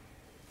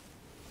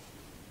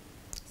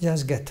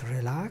 Just get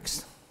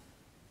relaxed.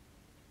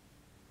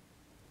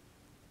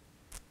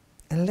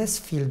 And let's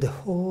feel the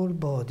whole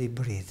body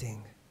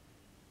breathing.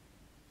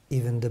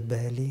 Even the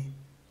belly,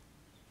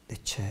 the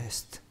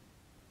chest,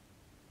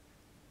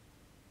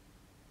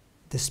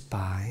 the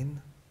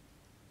spine.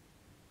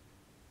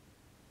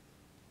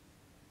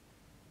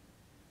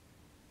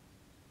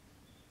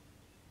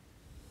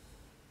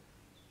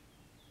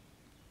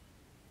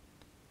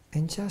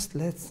 And just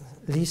let's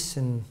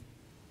listen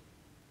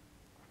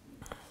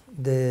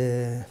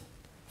the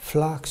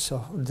flux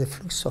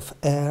of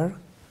air,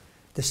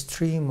 the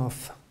stream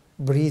of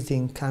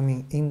breathing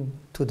coming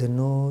into the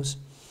nose.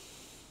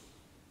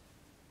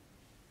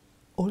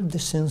 All the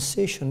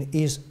sensation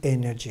is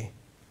energy.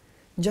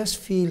 Just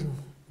feel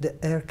the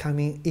air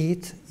coming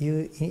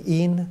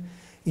in.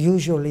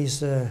 Usually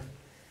is a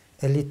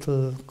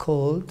little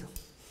cold.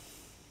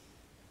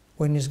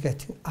 When it's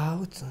getting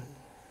out,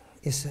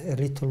 it's a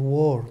little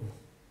warm.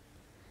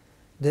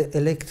 The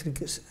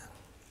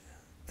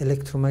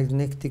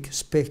electromagnetic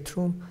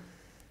spectrum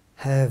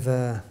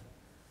have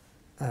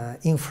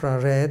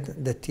infrared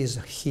that is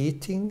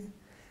heating,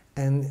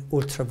 and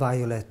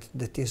ultraviolet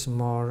that is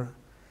more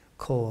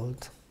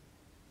cold.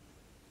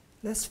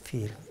 Let's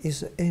feel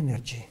is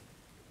energy.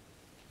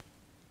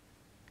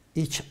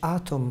 Each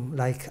atom,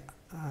 like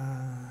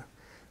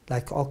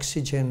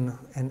oxygen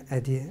and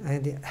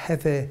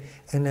have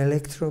an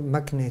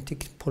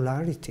electromagnetic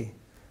polarity,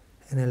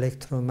 an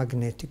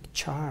electromagnetic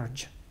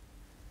charge.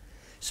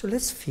 So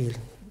let's feel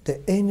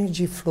the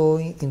energy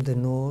flowing in the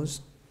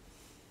nose,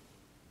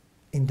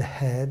 in the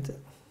head.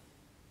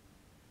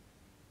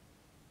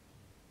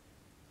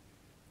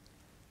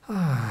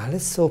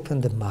 Let's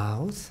open the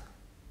mouth.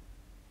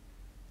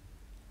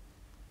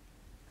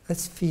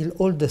 Let's feel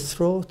all the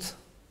throat,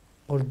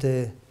 all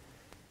the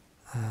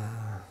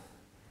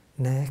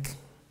neck,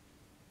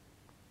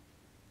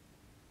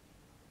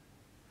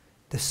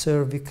 the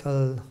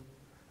cervical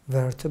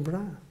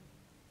vertebra.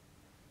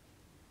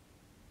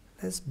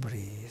 Let's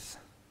breathe.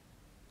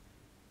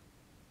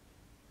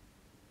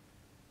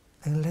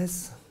 And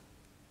let's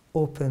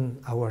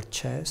open our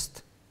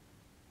chest,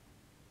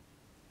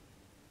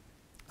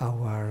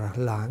 our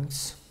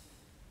lungs.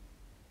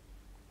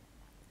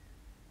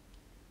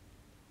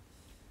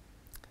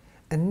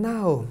 And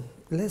now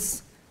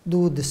let's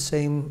do the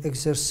same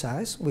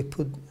exercise. We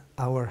put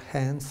our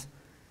hands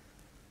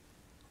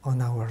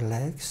on our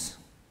legs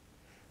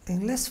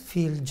and let's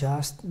feel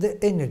just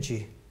the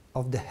energy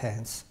of the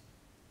hands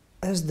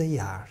as they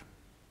are.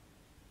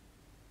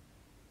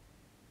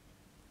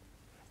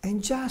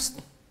 And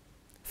just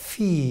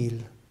feel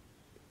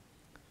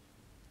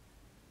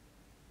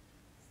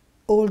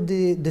all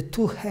the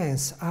two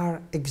hands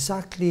are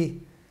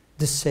exactly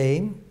the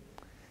same.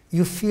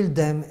 You feel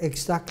them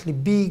exactly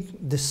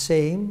big, the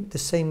same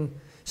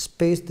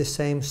space, the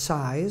same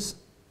size.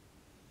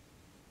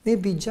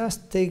 Maybe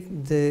just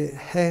take the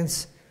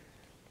hands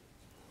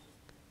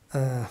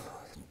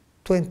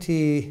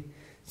 20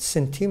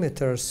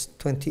 centimeters,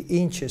 20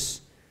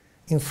 inches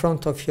in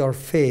front of your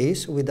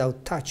face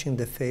without touching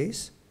the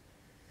face.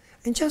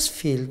 And just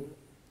feel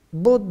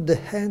both the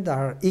hands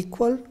are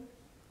equal.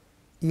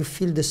 You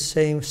feel the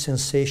same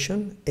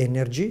sensation,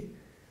 energy,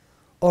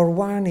 or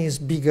one is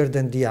bigger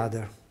than the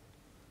other.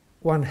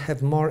 One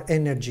have more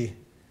energy.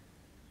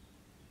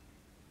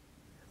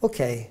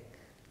 Okay,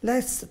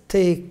 let's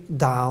take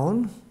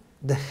down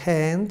the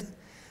hand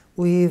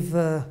with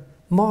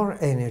more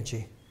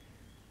energy.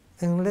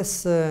 And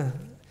let's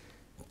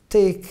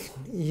take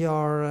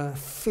your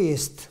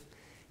fist.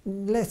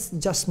 Let's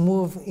just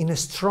move in a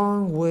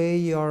strong way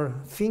your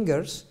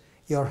fingers,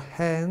 your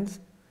hand.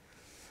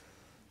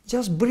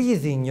 Just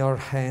breathe in your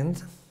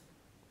hand,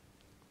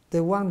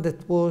 the one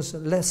that was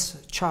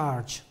less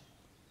charged.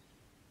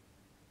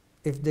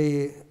 If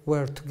they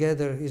were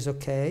together is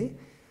okay.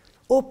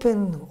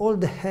 Open all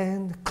the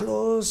hand,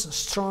 close,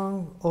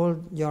 strong, all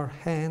your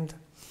hand.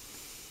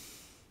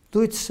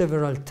 Do it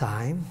several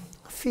times.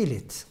 Feel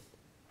it.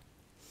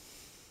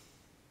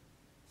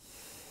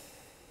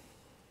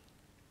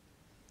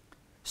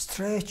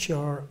 Stretch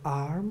your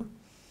arm.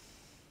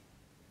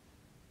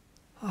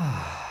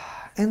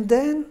 And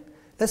then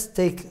let's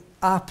take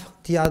up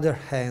the other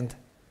hand.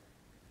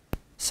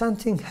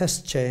 Something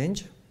has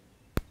changed.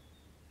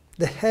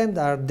 The hands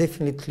are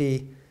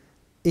definitely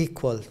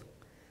equal,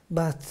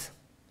 but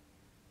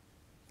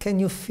can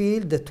you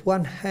feel that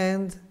one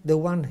hand, the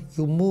one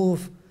you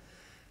move,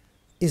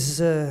 is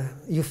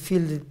you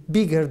feel it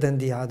bigger than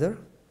the other,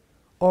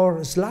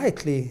 or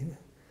slightly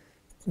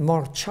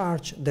more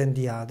charged than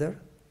the other?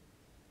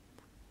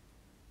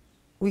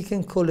 We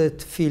can call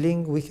it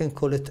feeling, we can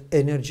call it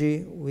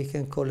energy, we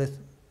can call it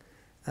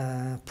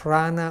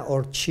prana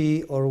or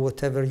chi or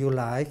whatever you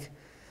like,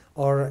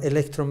 or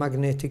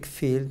electromagnetic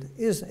field,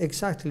 is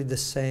exactly the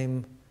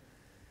same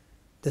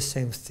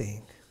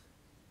thing.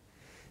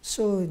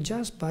 So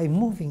just by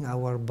moving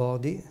our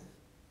body,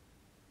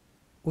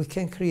 we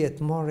can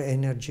create more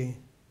energy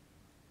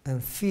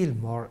and feel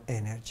more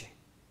energy.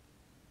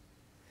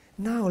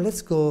 Now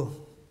let's go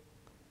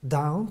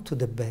down to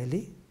the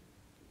belly.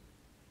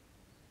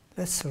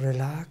 Let's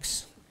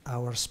relax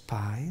our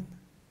spine.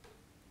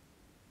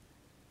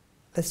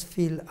 Let's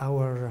feel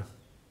our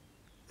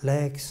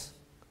legs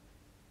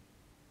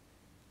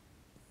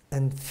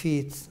and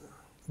feet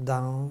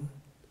down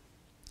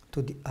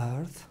to the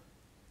earth.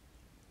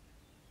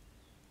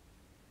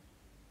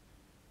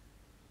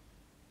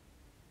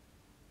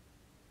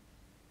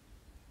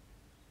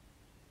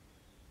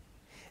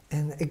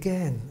 And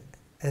again,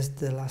 as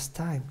the last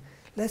time,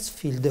 let's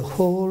feel the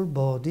whole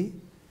body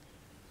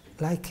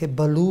like a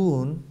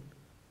balloon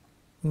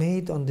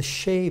made on the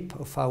shape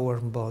of our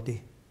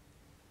body.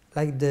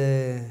 Like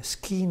the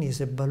skin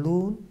is a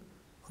balloon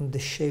on the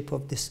shape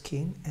of the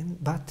skin,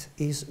 but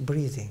is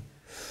breathing.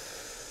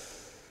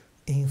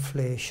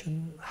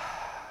 Inflation,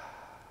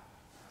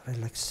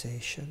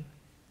 relaxation,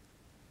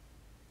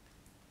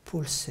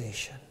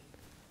 pulsation.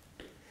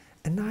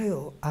 And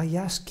now I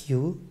ask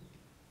you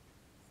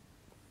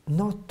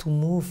not to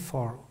move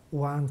for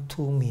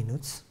 1-2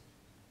 minutes.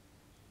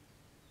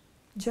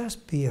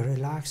 Just be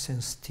relaxed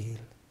and still.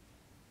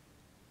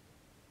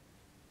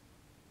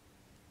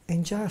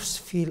 And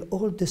just feel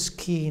all the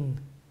skin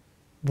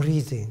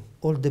breathing,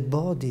 all the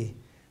body,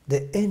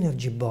 the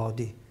energy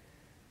body,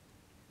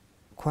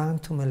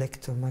 quantum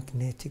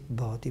electromagnetic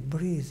body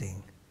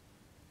breathing.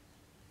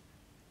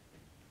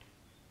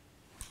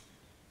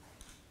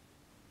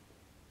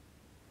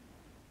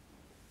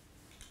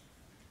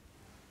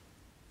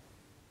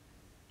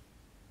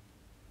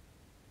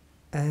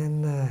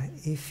 And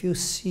if you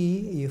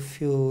see,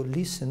 if you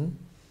listen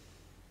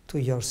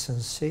to your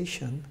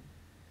sensation,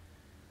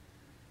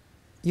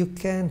 you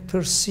can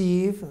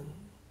perceive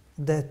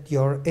that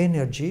your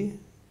energy,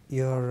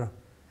 your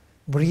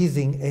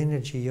breathing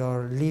energy,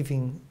 your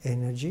living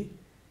energy,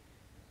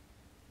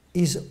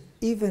 is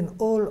even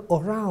all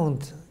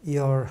around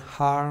your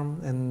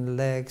arm and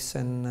legs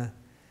and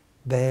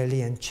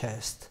belly and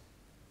chest.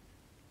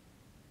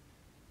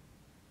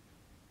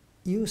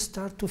 You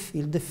start to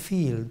feel the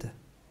field.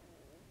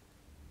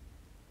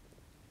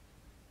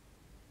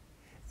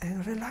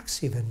 And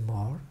relax even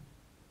more.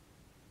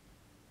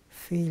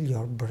 Feel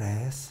your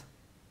breath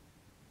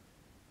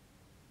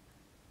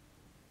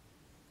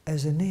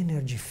as an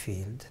energy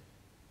field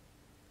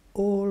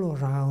all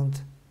around,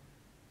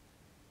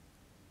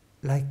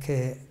 like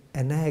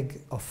an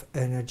egg of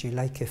energy,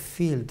 like a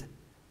field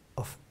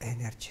of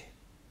energy.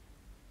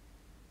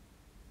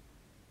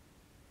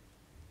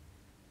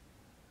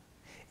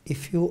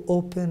 If you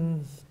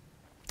open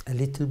a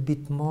little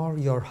bit more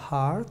your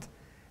heart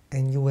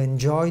and you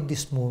enjoy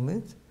this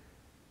moment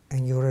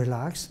and you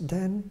relax,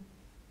 then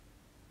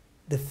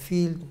the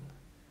field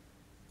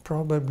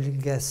probably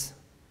gets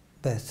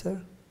better,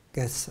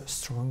 gets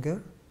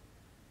stronger.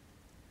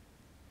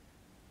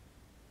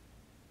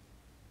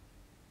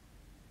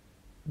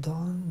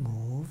 Don't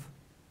move,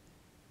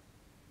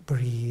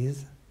 breathe.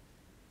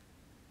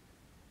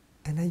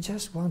 And I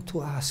just want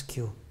to ask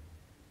you,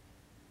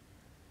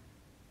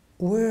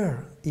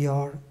 where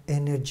your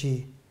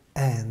energy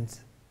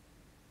ends,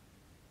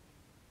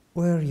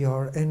 where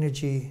your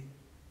energy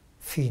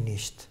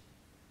finished,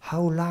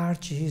 how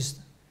large is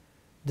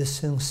the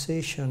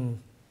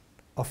sensation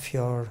of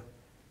your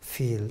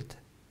field.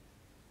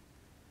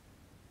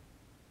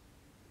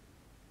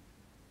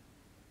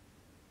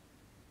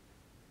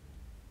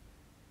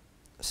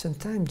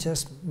 Sometimes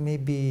just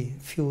maybe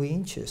few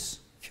inches,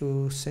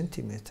 few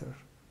centimeters,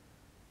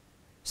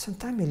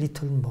 sometimes a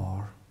little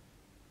more.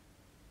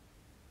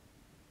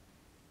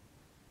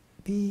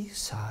 Be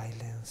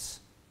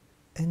silence,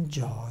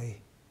 enjoy.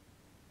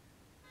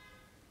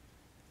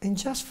 And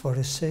just for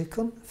a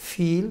second,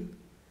 feel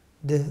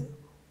the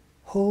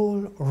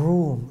whole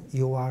room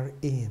you are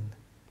in.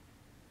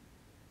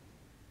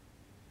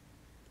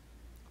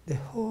 The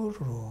whole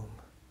room.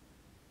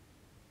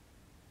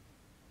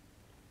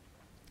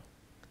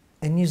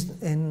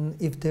 And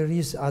if there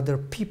is other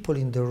people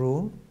in the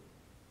room,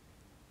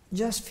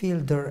 just feel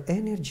their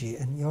energy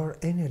and your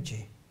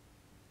energy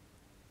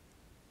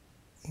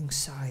in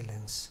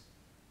silence.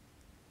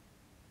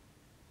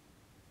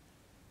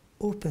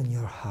 Open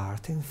your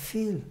heart and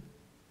feel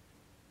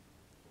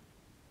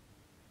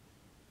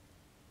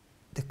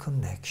the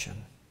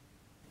connection.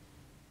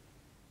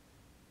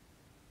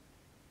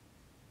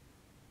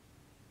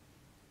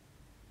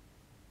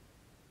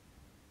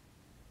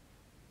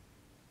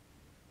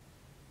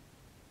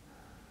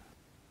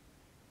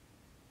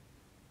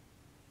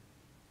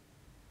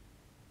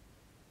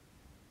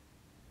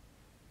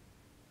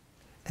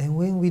 And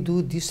when we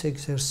do this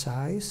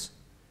exercise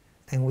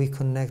and we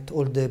connect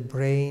all the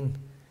brain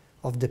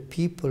of the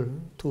people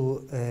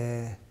to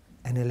an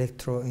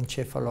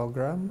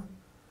electroencephalogram,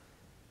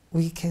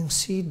 we can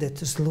see that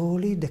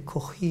slowly the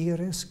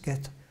coherence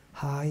gets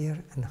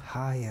higher and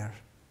higher.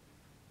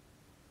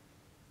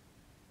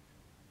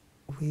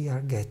 We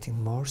are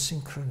getting more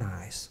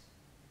synchronized.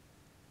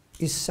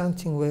 It's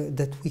something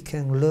that we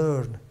can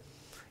learn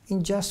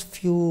in just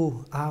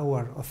few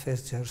hours of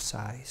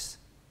exercise.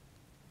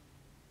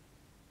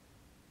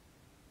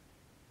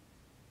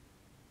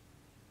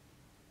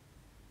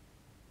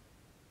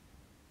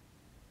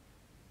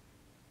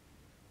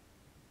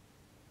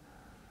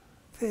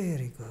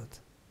 Very good.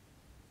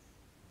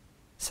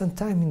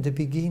 Sometimes in the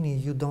beginning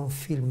you don't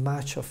feel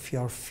much of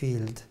your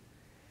field.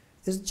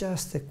 It's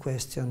just a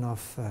question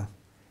of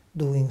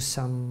doing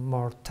some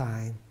more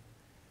time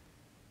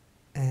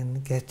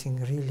and getting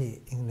really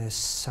in a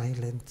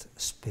silent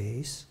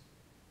space.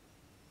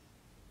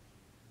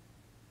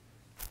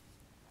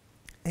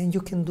 And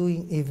you can do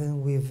it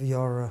even with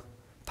your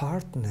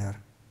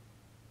partner,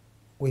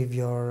 with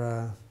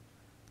your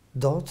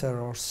daughter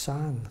or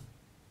son,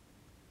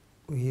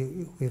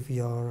 with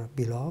your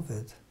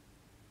beloved.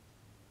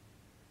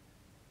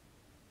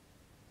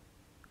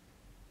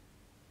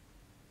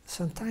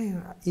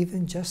 Sometimes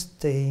even just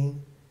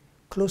staying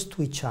close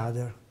to each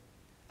other,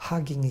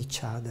 hugging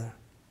each other.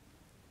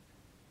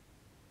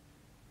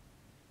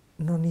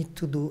 No need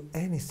to do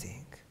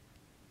anything.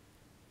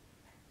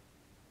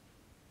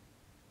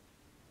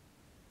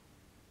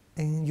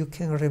 And you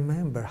can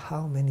remember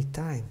how many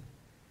times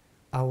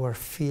our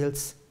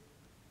fields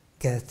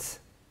get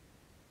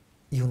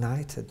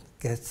united,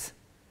 get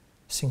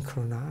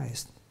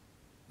synchronized,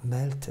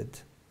 melted.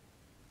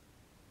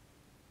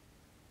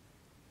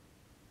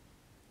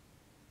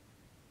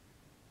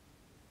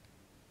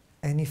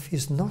 And if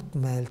it's not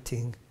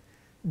melting,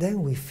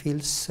 then we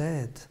feel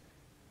sad.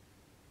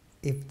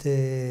 If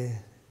the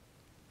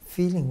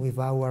feeling with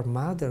our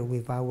mother,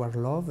 with our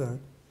lover,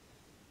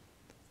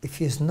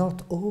 if it's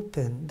not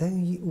open,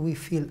 then we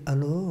feel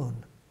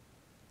alone.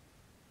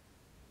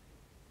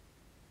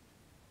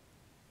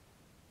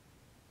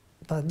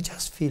 but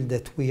just feel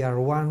that we are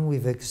one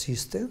with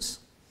existence.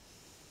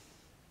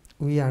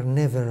 We are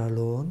never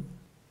alone.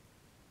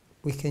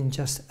 We can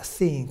just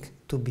think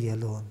to be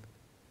alone.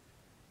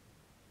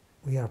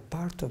 We are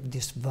part of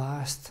this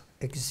vast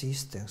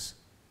existence,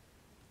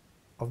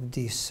 of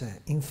this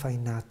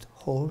infinite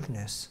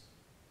wholeness.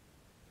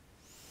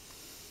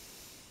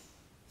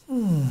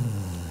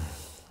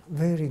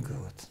 Very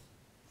good.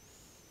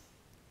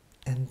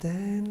 And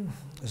then,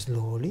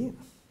 slowly,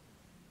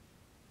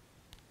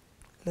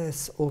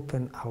 let's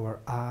open our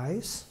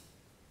eyes.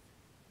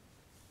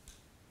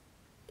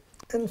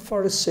 And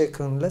for a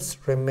second, let's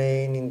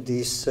remain in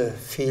this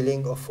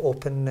feeling of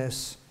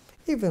openness,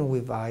 even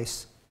with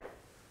eyes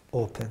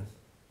open.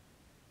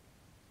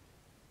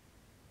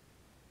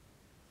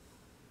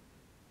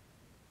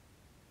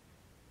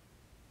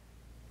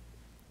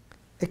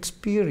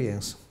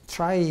 Experience,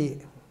 try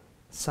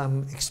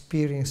some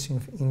experience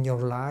in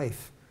your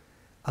life,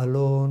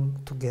 alone,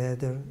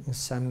 together, in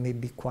some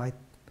maybe quiet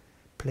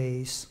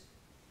place,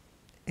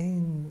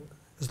 and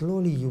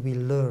slowly you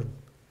will learn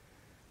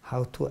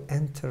how to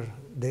enter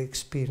the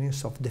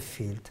experience of the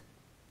field.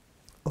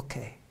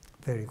 Okay,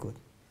 very good.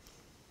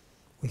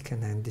 We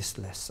can end this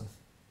lesson.